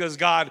ours because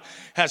God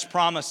has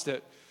promised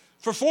it.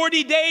 For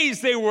 40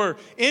 days, they were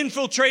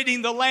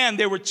infiltrating the land.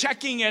 They were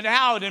checking it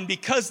out. And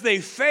because they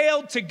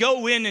failed to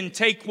go in and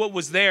take what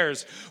was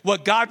theirs,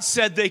 what God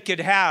said they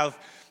could have,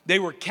 they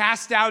were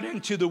cast out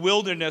into the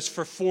wilderness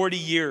for 40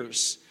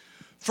 years.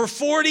 For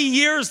 40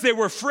 years, they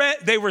were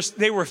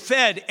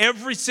fed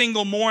every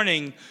single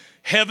morning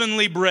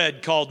heavenly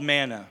bread called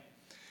manna.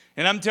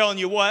 And I'm telling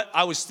you what,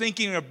 I was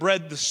thinking of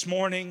bread this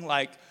morning,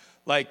 like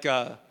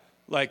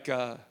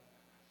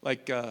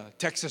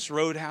Texas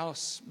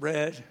Roadhouse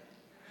bread,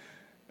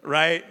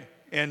 right?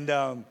 And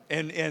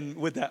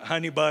with that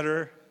honey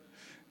butter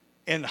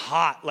and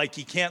hot, like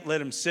you can't let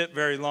them sit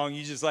very long.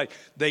 You just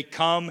they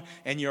come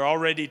and you're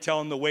already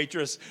telling the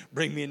waitress,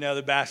 bring me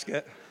another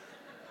basket.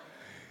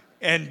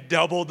 And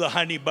double the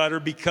honey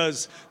butter,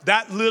 because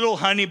that little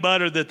honey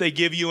butter that they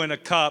give you in a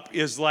cup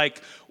is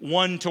like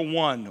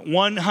 1-to-1.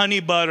 1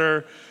 honey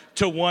butter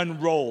to 1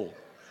 roll.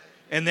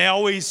 And they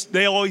always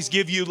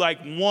give you like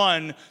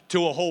 1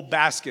 to a whole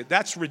basket.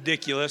 That's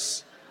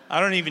ridiculous.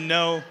 I don't even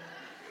know.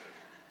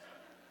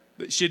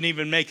 That shouldn't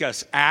even make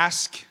us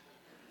ask.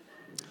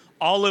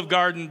 Olive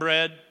Garden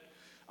bread.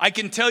 I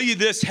can tell you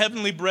this,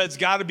 heavenly bread's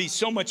got to be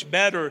so much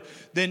better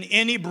than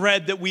any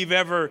bread that we've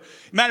ever.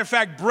 Matter of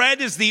fact,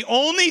 bread is the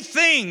only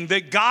thing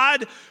that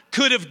God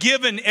could have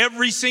given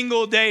every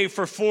single day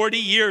for 40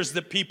 years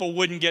that people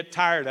wouldn't get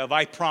tired of.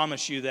 I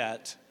promise you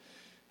that.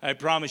 I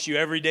promise you,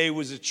 every day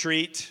was a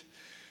treat.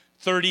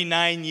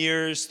 39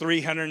 years,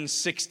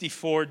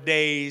 364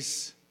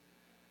 days,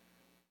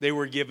 they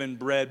were given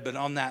bread. But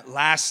on that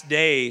last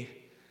day,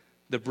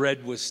 the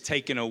bread was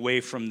taken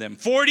away from them.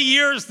 40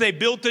 years they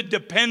built a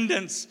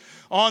dependence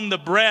on the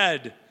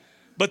bread.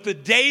 But the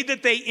day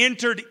that they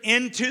entered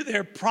into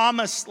their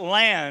promised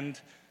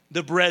land,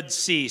 the bread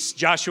ceased.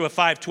 Joshua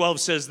 5:12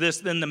 says this,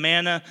 then the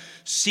manna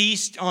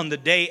ceased on the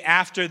day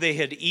after they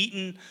had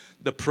eaten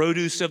the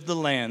produce of the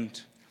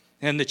land.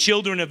 And the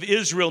children of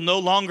Israel no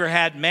longer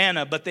had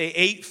manna, but they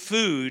ate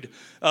food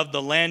of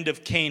the land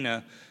of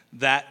Canaan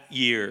that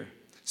year.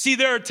 See,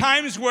 there are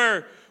times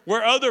where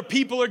other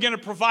people are going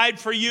to provide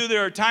for you.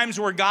 There are times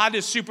where God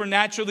is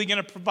supernaturally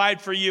going to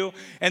provide for you.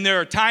 And there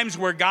are times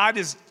where God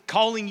is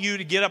calling you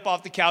to get up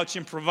off the couch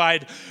and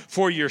provide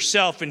for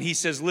yourself. And he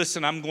says,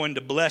 listen, I'm going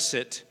to bless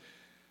it.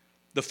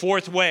 The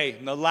fourth way,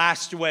 the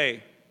last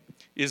way,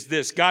 is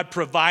this. God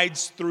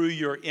provides through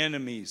your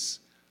enemies.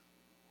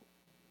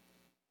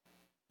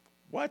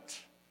 What?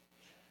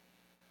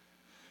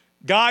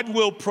 God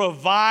will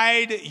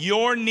provide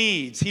your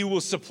needs. He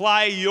will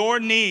supply your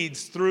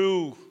needs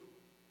through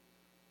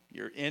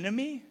your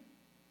enemy?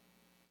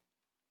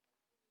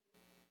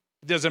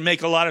 It doesn't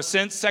make a lot of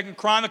sense. 2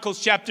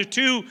 Chronicles chapter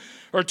 2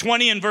 or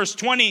 20 and verse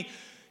 20.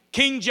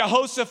 King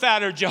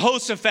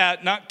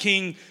Jehoshaphat, not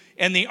king,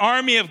 and the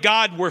army of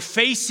God were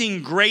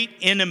facing great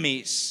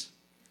enemies.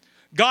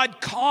 God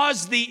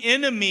caused the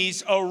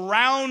enemies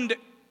around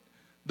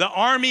the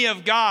army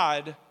of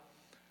God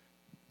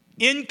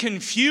in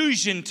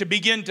confusion to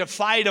begin to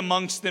fight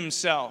amongst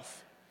themselves.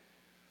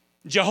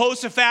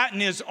 Jehoshaphat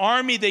and his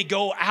army, they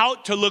go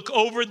out to look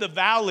over the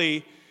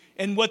valley,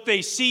 and what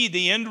they see,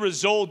 the end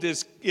result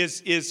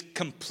is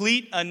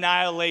complete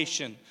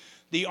annihilation.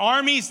 The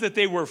armies that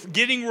they were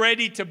getting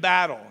ready to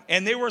battle,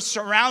 and they were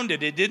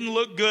surrounded. It didn't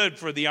look good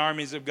for the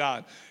armies of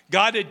God.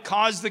 God had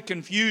caused the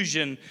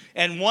confusion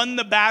and won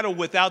the battle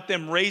without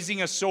them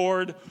raising a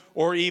sword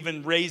or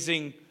even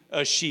raising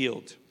a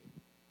shield.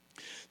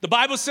 The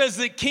Bible says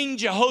that King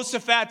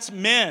Jehoshaphat's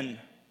men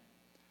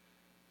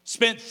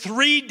spent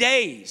 3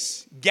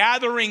 days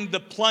gathering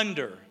the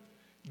plunder,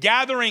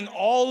 gathering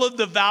all of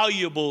the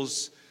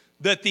valuables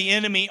that the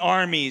enemy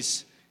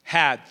armies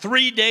had.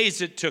 3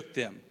 days it took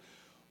them.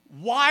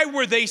 Why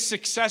were they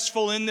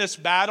successful in this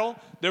battle?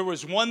 There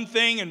was one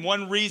thing and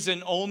one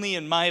reason only,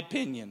 in my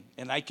opinion,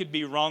 and I could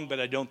be wrong, but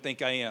I don't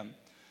think I am.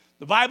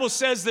 The Bible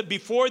says that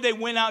before they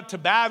went out to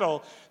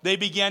battle, they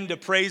began to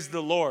praise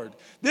the Lord.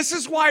 This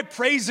is why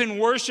praise and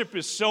worship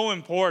is so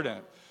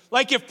important.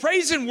 Like if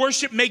praise and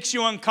worship makes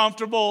you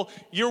uncomfortable,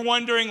 you're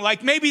wondering,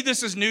 like maybe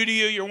this is new to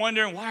you. You're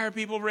wondering, why are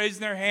people raising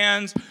their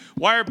hands?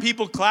 Why are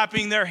people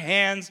clapping their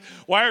hands?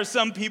 Why are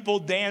some people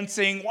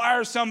dancing? Why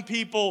are some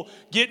people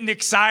getting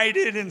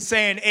excited and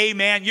saying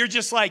amen? You're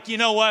just like, you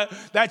know what?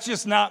 That's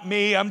just not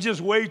me. I'm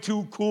just way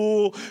too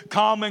cool,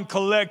 calm and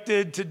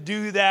collected to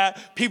do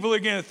that. People are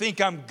going to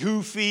think I'm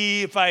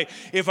goofy if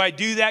I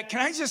do that. Can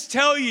I just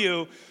tell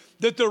you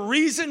that the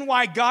reason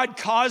why God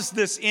caused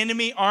this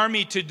enemy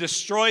army to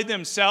destroy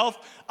themselves,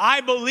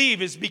 I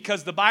believe, is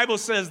because the Bible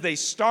says they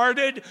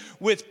started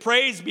with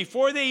praise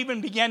before they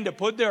even began to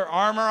put their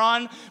armor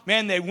on.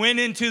 Man, they went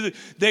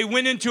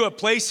into a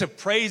place of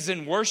praise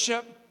and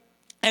worship.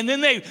 And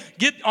then they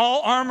get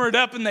all armored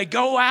up and they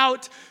go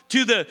out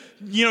to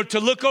to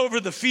look over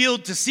the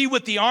field to see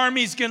what the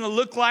army's going to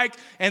look like.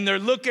 And they're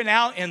looking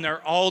out and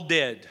they're all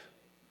dead.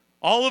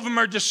 All of them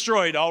are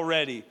destroyed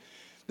already.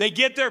 They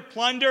get their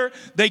plunder.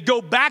 They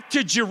go back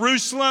to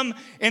Jerusalem.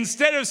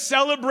 Instead of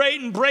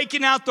celebrating,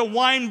 breaking out the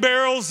wine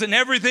barrels and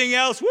everything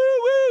else, woo,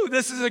 woo,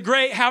 this is a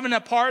great having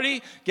a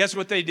party. Guess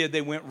what they did?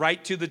 They went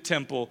right to the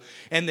temple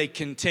and they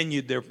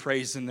continued their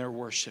praise and their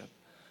worship.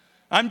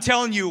 I'm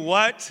telling you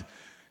what,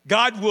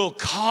 God will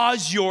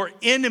cause your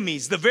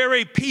enemies, the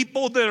very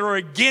people that are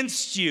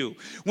against you,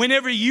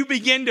 whenever you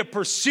begin to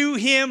pursue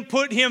Him,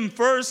 put Him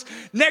first,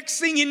 next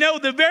thing you know,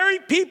 the very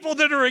people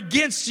that are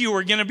against you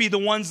are going to be the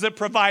ones that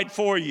provide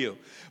for you.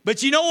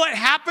 But you know what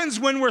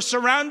happens when we're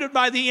surrounded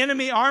by the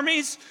enemy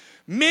armies?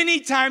 Many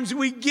times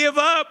we give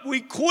up,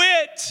 we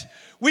quit.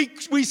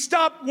 We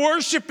stop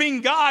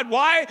worshiping God.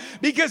 Why?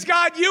 Because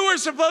God, you were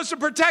supposed to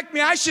protect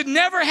me. I should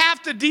never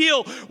have to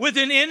deal with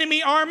an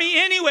enemy army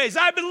anyways.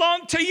 I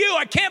belong to you.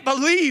 I can't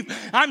believe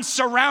I'm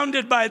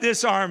surrounded by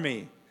this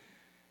army.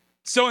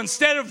 So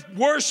instead of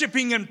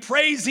worshiping and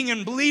praising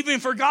and believing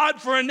for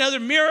God for another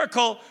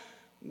miracle,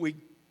 we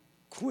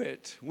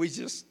quit. We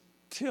just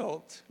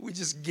tilt. We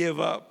just give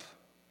up.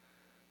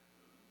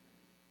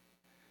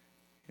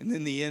 And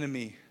then the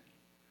enemy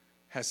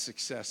has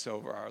success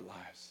over our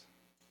lives.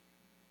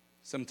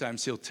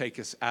 Sometimes he'll take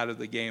us out of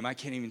the game. I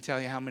can't even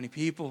tell you how many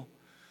people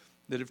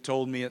that have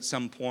told me at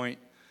some point,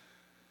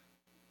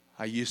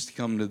 I used to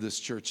come to this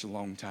church a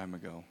long time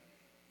ago.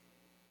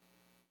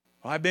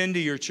 Well, I've been to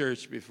your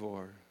church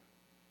before.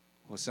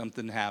 Well,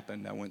 something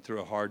happened. I went through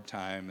a hard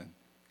time and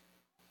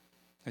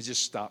I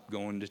just stopped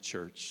going to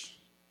church.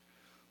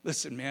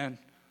 Listen, man,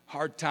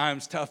 hard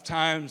times, tough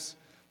times.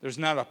 There's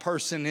not a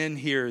person in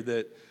here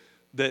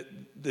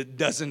that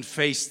doesn't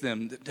face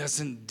them, that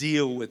doesn't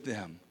deal with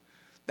them.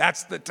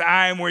 That's the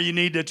time where you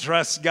need to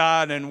trust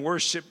God and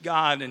worship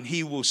God, and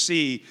He will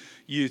see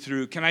you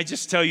through. Can I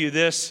just tell you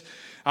this?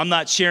 I'm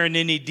not sharing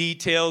any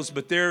details,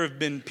 but there have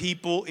been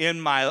people in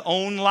my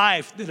own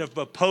life that have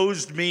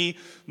opposed me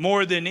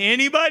more than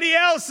anybody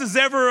else has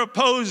ever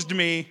opposed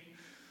me,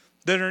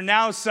 that are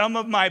now some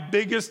of my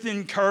biggest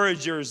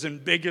encouragers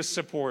and biggest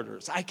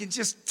supporters. I can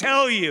just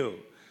tell you,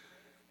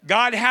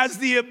 God has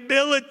the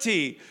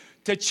ability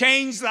to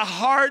change the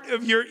heart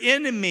of your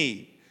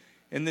enemy.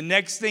 And the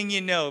next thing you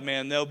know,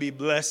 man, they'll be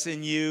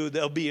blessing you.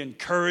 They'll be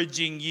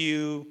encouraging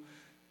you.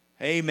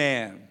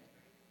 Amen.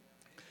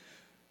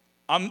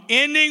 I'm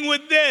ending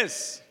with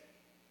this.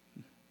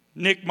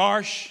 Nick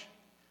Marsh,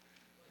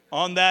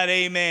 on that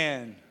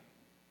amen.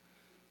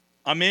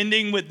 I'm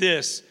ending with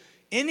this.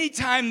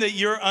 Anytime that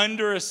you're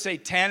under a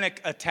satanic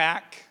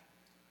attack,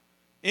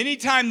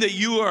 anytime that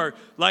you are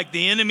like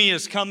the enemy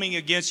is coming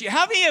against you,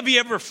 how many of you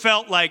ever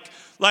felt like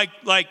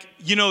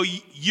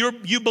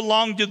you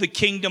belong to the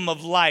kingdom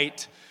of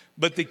light,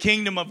 but the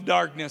kingdom of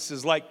darkness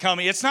is like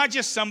coming? It's not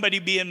just somebody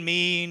being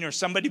mean or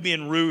somebody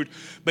being rude,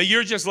 but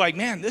you're just like,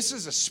 man, this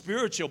is a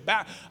spiritual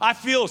battle. I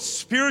feel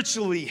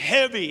spiritually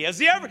heavy.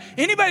 Has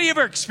anybody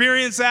ever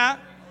experienced that?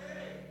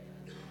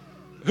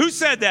 Who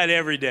said that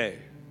every day?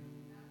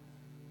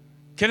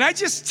 Can I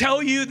just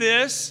tell you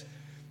this?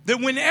 That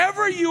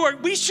whenever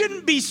we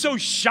shouldn't be so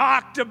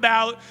shocked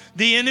about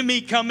the enemy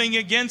coming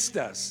against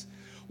us.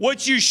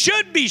 What you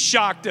should be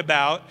shocked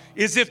about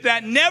is if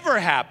that never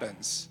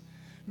happens.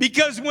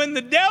 Because when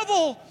the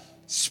devil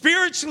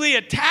spiritually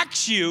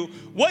attacks you,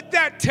 what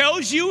that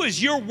tells you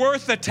is you're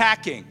worth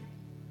attacking.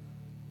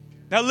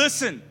 Now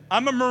listen,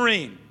 I'm a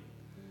Marine.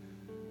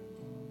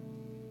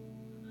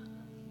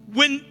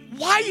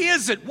 Why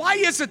is it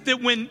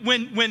that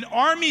when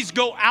armies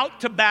go out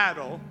to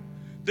battle,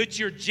 that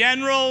your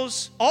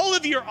generals, all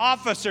of your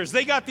officers,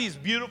 they got these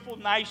beautiful,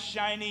 nice,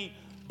 shiny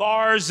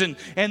bars and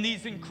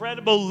these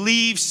incredible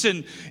leaves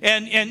and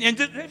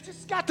they've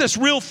just got this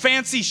real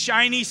fancy,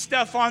 shiny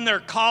stuff on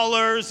their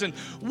collars. And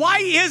why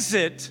is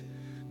it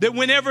that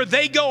whenever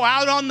they go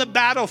out on the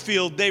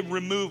battlefield, they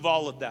remove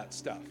all of that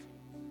stuff?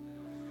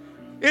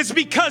 It's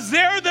because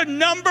they're the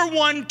number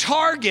one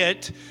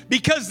target,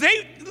 because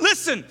they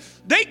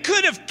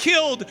could have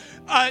killed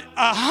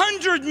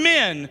 100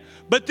 men,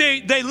 but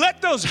they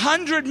let those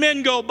 100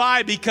 men go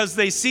by because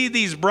they see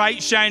these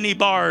bright, shiny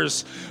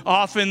bars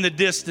off in the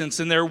distance,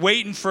 and they're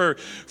waiting for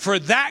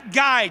that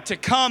guy to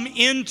come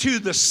into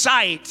the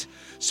sight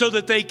so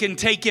that they can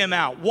take him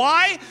out.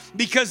 Why?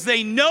 Because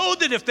they know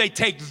that if they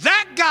take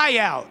that guy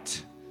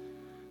out,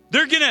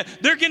 they're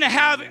gonna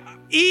have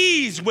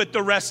ease with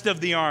the rest of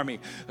the army.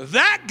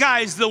 That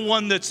guy's the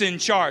one that's in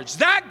charge.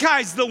 That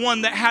guy's the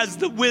one that has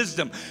the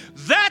wisdom.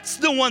 That's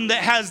the one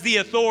that has the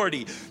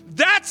authority.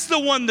 That's the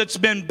one that's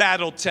been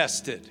battle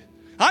tested.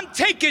 I'm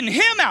taking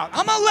him out.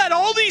 I'm gonna let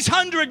all these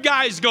 100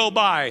 guys go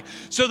by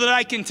so that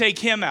I can take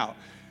him out.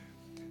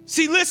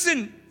 See,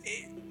 listen,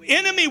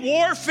 enemy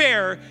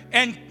warfare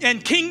and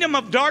kingdom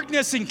of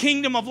darkness and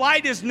kingdom of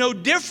light is no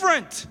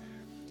different.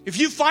 If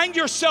you find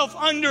yourself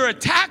under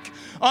attack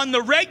on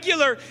the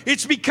regular,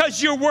 it's because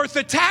you're worth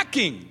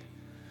attacking.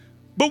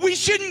 But we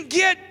shouldn't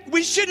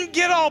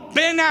get all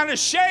bent out of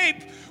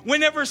shape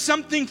whenever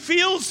something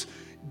feels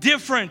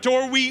different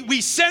or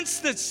we sense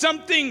that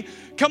something,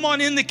 come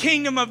on, in the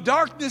kingdom of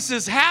darkness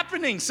is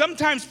happening.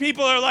 Sometimes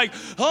people are like,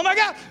 oh my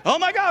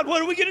God, what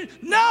are we gonna do?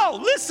 No,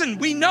 listen,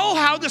 we know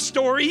how the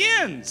story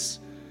ends.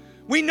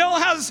 We know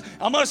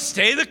I'm gonna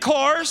stay the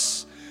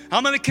course.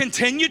 I'm gonna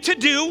continue to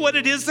do what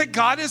it is that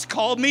God has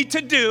called me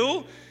to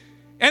do,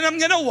 and I'm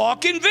gonna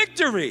walk in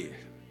victory.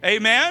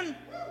 Amen?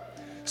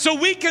 So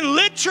we can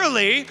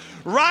literally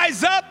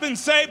rise up and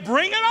say,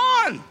 bring it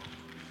on.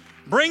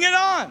 Bring it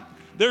on.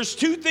 There's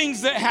two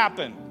things that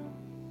happen.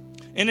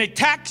 An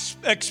attack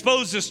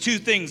exposes two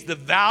things: the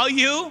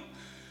value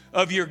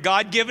of your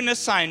God-given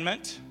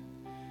assignment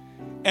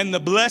and the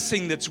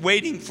blessing that's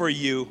waiting for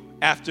you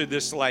after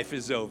this life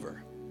is over.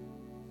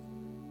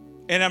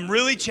 And I'm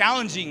really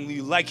challenging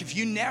you, like if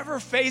you never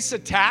face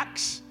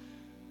attacks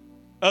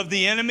of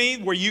the enemy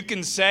where you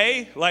can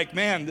say, like,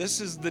 man, this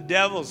is the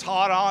devil's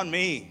hot on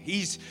me.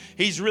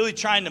 He's really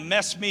trying to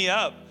mess me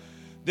up.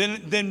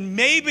 Then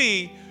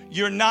maybe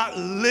you're not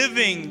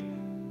living.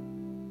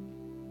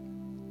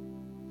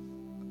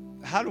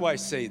 How do I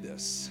say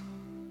this?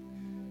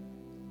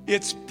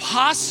 It's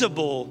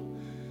possible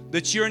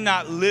that you're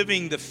not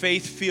living the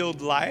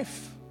faith-filled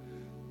life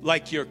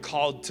like you're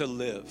called to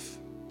live.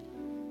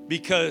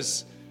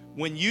 Because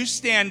when you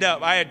stand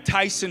up, I had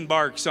Tyson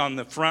Barks on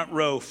the front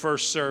row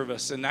first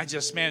service, and it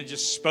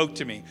just spoke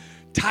to me.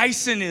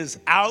 Tyson is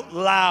out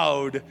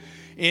loud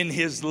in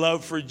his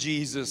love for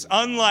Jesus,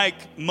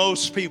 unlike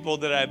most people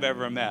that I've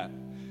ever met.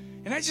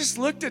 And I just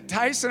looked at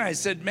Tyson, I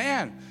said,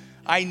 man,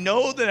 I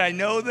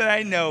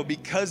know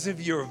because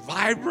of your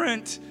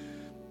vibrant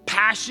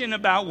passion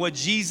about what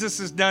Jesus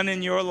has done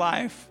in your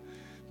life,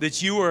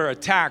 that you were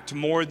attacked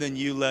more than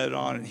you let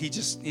on. And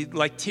he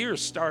like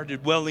tears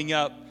started welling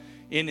up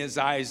in his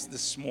eyes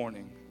this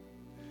morning.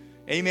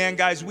 Amen,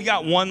 guys. We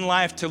got one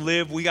life to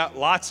live. We got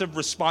lots of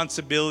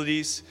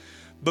responsibilities.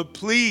 But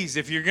please,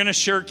 if you're going to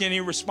shirk any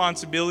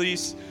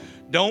responsibilities,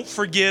 don't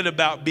forget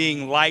about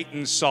being light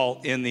and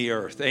salt in the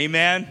earth.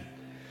 Amen.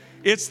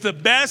 It's the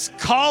best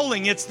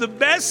calling. It's the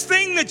best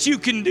thing that you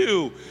can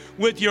do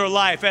with your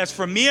life. As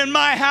for me and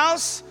my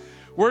house,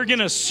 we're going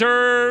to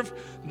serve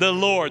the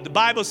Lord. The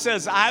Bible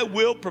says, I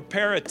will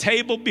prepare a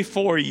table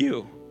before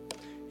you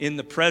in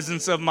the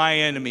presence of my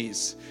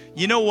enemies.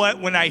 You know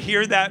what? When I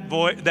hear that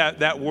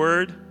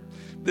word,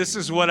 this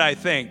is what I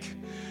think.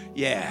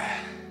 Yeah,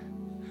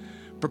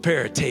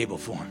 prepare a table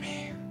for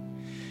me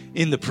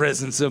in the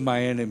presence of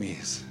my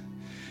enemies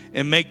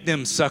and make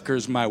them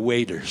suckers my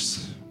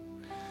waiters.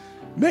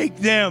 Make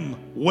them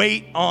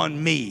wait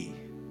on me.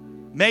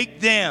 Make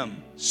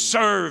them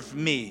serve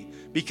me.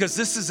 Because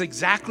this is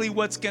exactly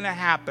what's going to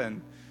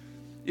happen,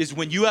 is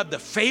when you have the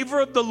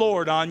favor of the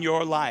Lord on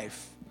your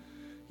life,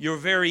 your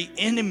very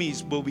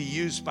enemies will be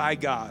used by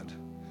God.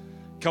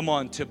 Come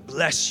on, to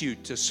bless you,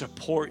 to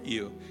support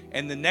you.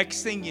 And the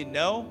next thing you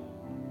know,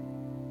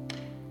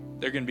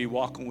 they're going to be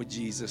walking with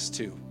Jesus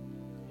too.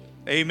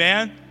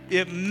 Amen?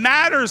 It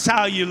matters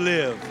how you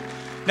live.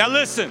 Now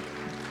listen.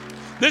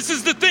 This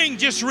is the thing,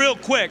 just real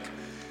quick.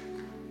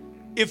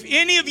 If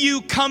any of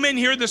you come in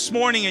here this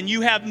morning and you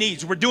have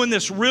needs, we're doing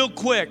this real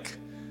quick.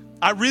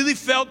 I really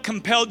felt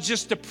compelled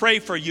just to pray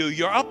for you.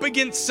 You're up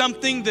against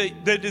something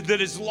that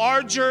is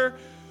larger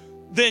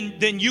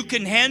than you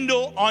can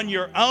handle on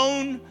your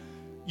own.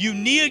 You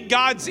need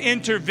God's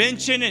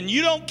intervention, and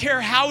you don't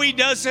care how he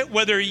does it,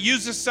 whether he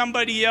uses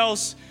somebody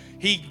else,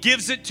 he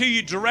gives it to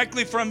you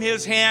directly from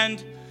his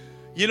hand.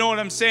 You know what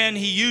I'm saying?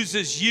 He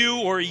uses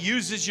you or he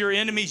uses your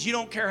enemies. You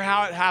don't care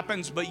how it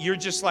happens, but you're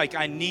just like,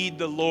 I need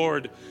the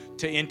Lord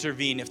to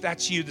intervene. If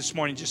that's you this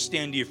morning, just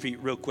stand to your feet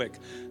real quick.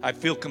 I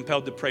feel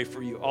compelled to pray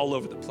for you all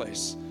over the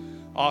place.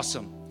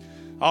 Awesome.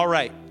 All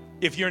right.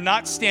 If you're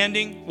not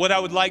standing, what I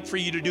would like for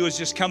you to do is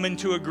just come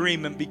into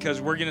agreement,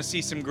 because we're going to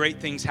see some great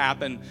things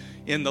happen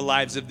in the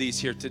lives of these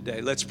here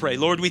today. Let's pray.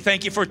 Lord, we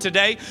thank you for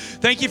today.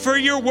 Thank you for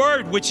your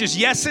word, which is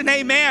yes and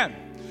amen.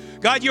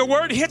 God, your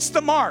word hits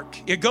the mark.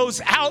 It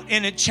goes out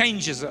and it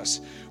changes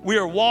us. We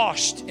are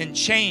washed and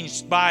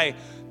changed by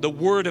the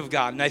word of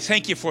God. And I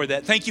thank you for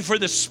that. Thank you for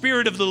the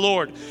Spirit of the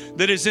Lord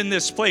that is in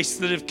this place,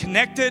 that have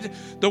connected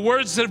the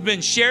words that have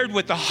been shared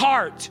with the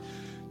heart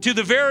to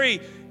the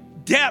very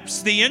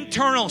depths, the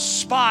internal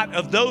spot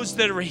of those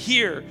that are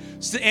here,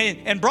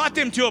 and brought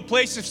them to a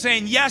place of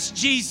saying, yes,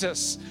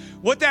 Jesus,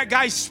 What that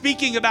guy's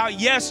speaking about,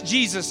 yes,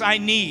 Jesus, I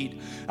need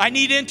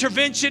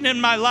intervention in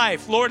my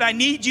life. Lord, I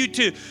need you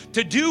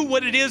to do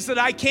what it is that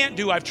I can't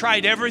do. I've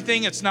tried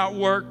everything. It's not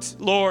worked.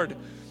 Lord,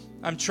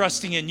 I'm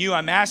trusting in you.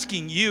 I'm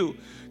asking you,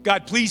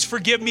 God, please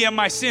forgive me of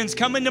my sins.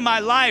 Come into my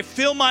life.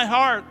 Fill my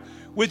heart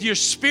with your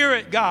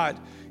Spirit, God,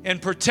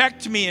 and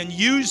protect me and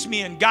use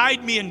me and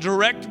guide me and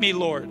direct me,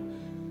 Lord.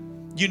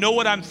 You know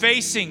what I'm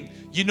facing.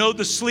 You know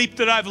the sleep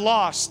that I've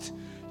lost.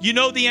 You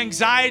know the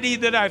anxiety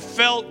that I've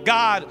felt.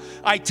 God,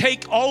 I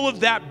take all of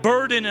that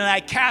burden and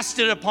I cast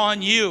it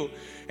upon you.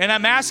 And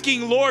I'm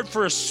asking, Lord,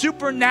 for a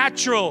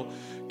supernatural,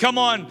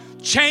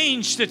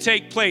 change to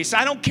take place.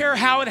 I don't care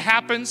how it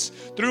happens,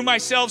 through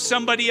myself,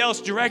 somebody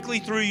else, directly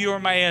through you or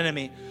my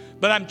enemy.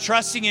 But I'm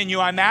trusting in you.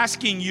 I'm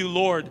asking you,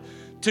 Lord,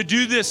 to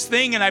do this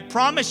thing. And I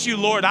promise you,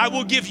 Lord, I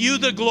will give you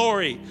the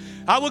glory.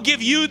 I will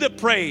give you the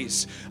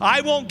praise.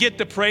 I won't get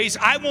the praise.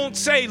 I won't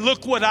say,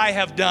 look what I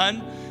have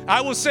done.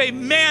 I will say,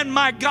 man,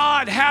 my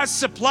God has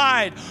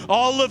supplied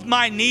all of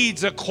my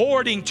needs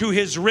according to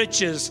his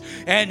riches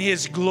and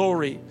his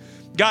glory.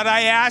 God,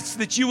 I ask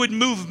that you would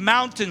move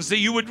mountains, that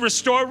you would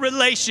restore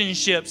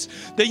relationships,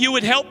 that you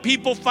would help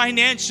people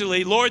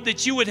financially, Lord,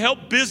 that you would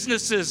help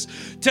businesses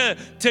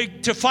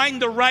to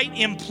find the right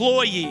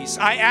employees.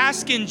 I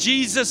ask in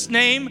Jesus'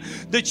 name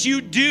that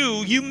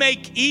you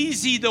make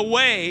easy the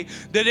way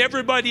that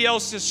everybody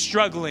else is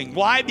struggling.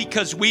 Why?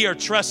 Because we are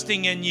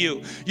trusting in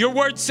you. Your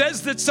word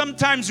says that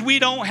sometimes we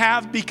don't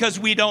have because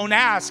we don't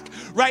ask.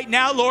 Right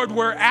now, Lord,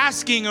 we're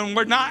asking, and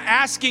we're not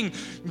asking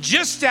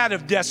just out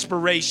of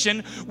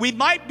desperation. We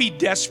might be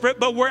desperate,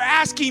 but we're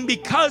asking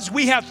because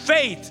we have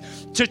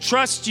faith to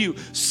trust you.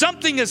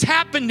 Something has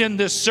happened in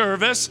this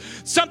service.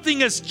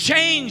 Something has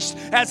changed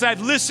as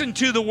I've listened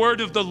to the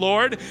word of the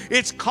Lord.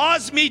 It's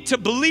caused me to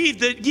believe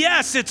that,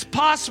 yes, it's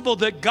possible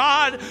that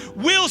God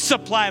will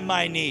supply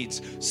my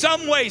needs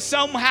some way,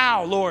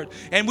 somehow, Lord.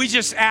 And we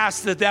just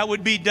ask that that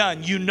would be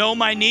done. You know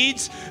my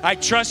needs. I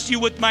trust you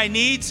with my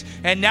needs.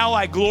 And now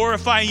I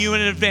glorify you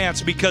in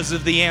advance because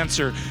of the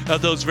answer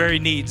of those very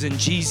needs. In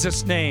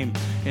Jesus' name.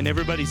 And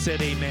everybody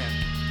said amen.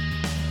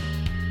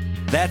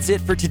 That's it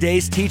for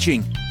today's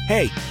teaching.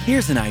 Hey,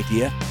 here's an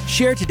idea.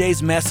 Share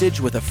today's message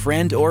with a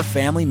friend or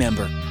family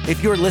member.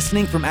 If you're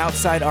listening from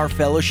outside our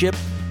fellowship,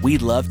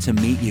 we'd love to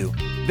meet you.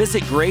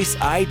 Visit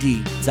graceid.org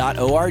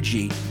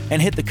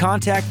and hit the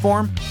contact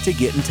form to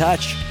get in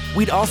touch.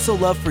 We'd also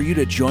love for you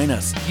to join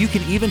us. You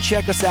can even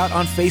check us out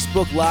on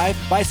Facebook Live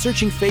by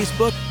searching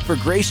Facebook for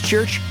Grace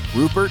Church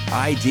Rupert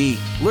ID.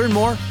 Learn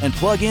more and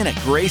plug in at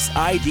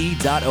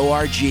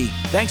graceid.org.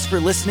 Thanks for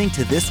listening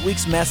to this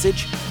week's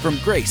message from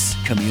Grace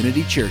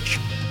Community Church.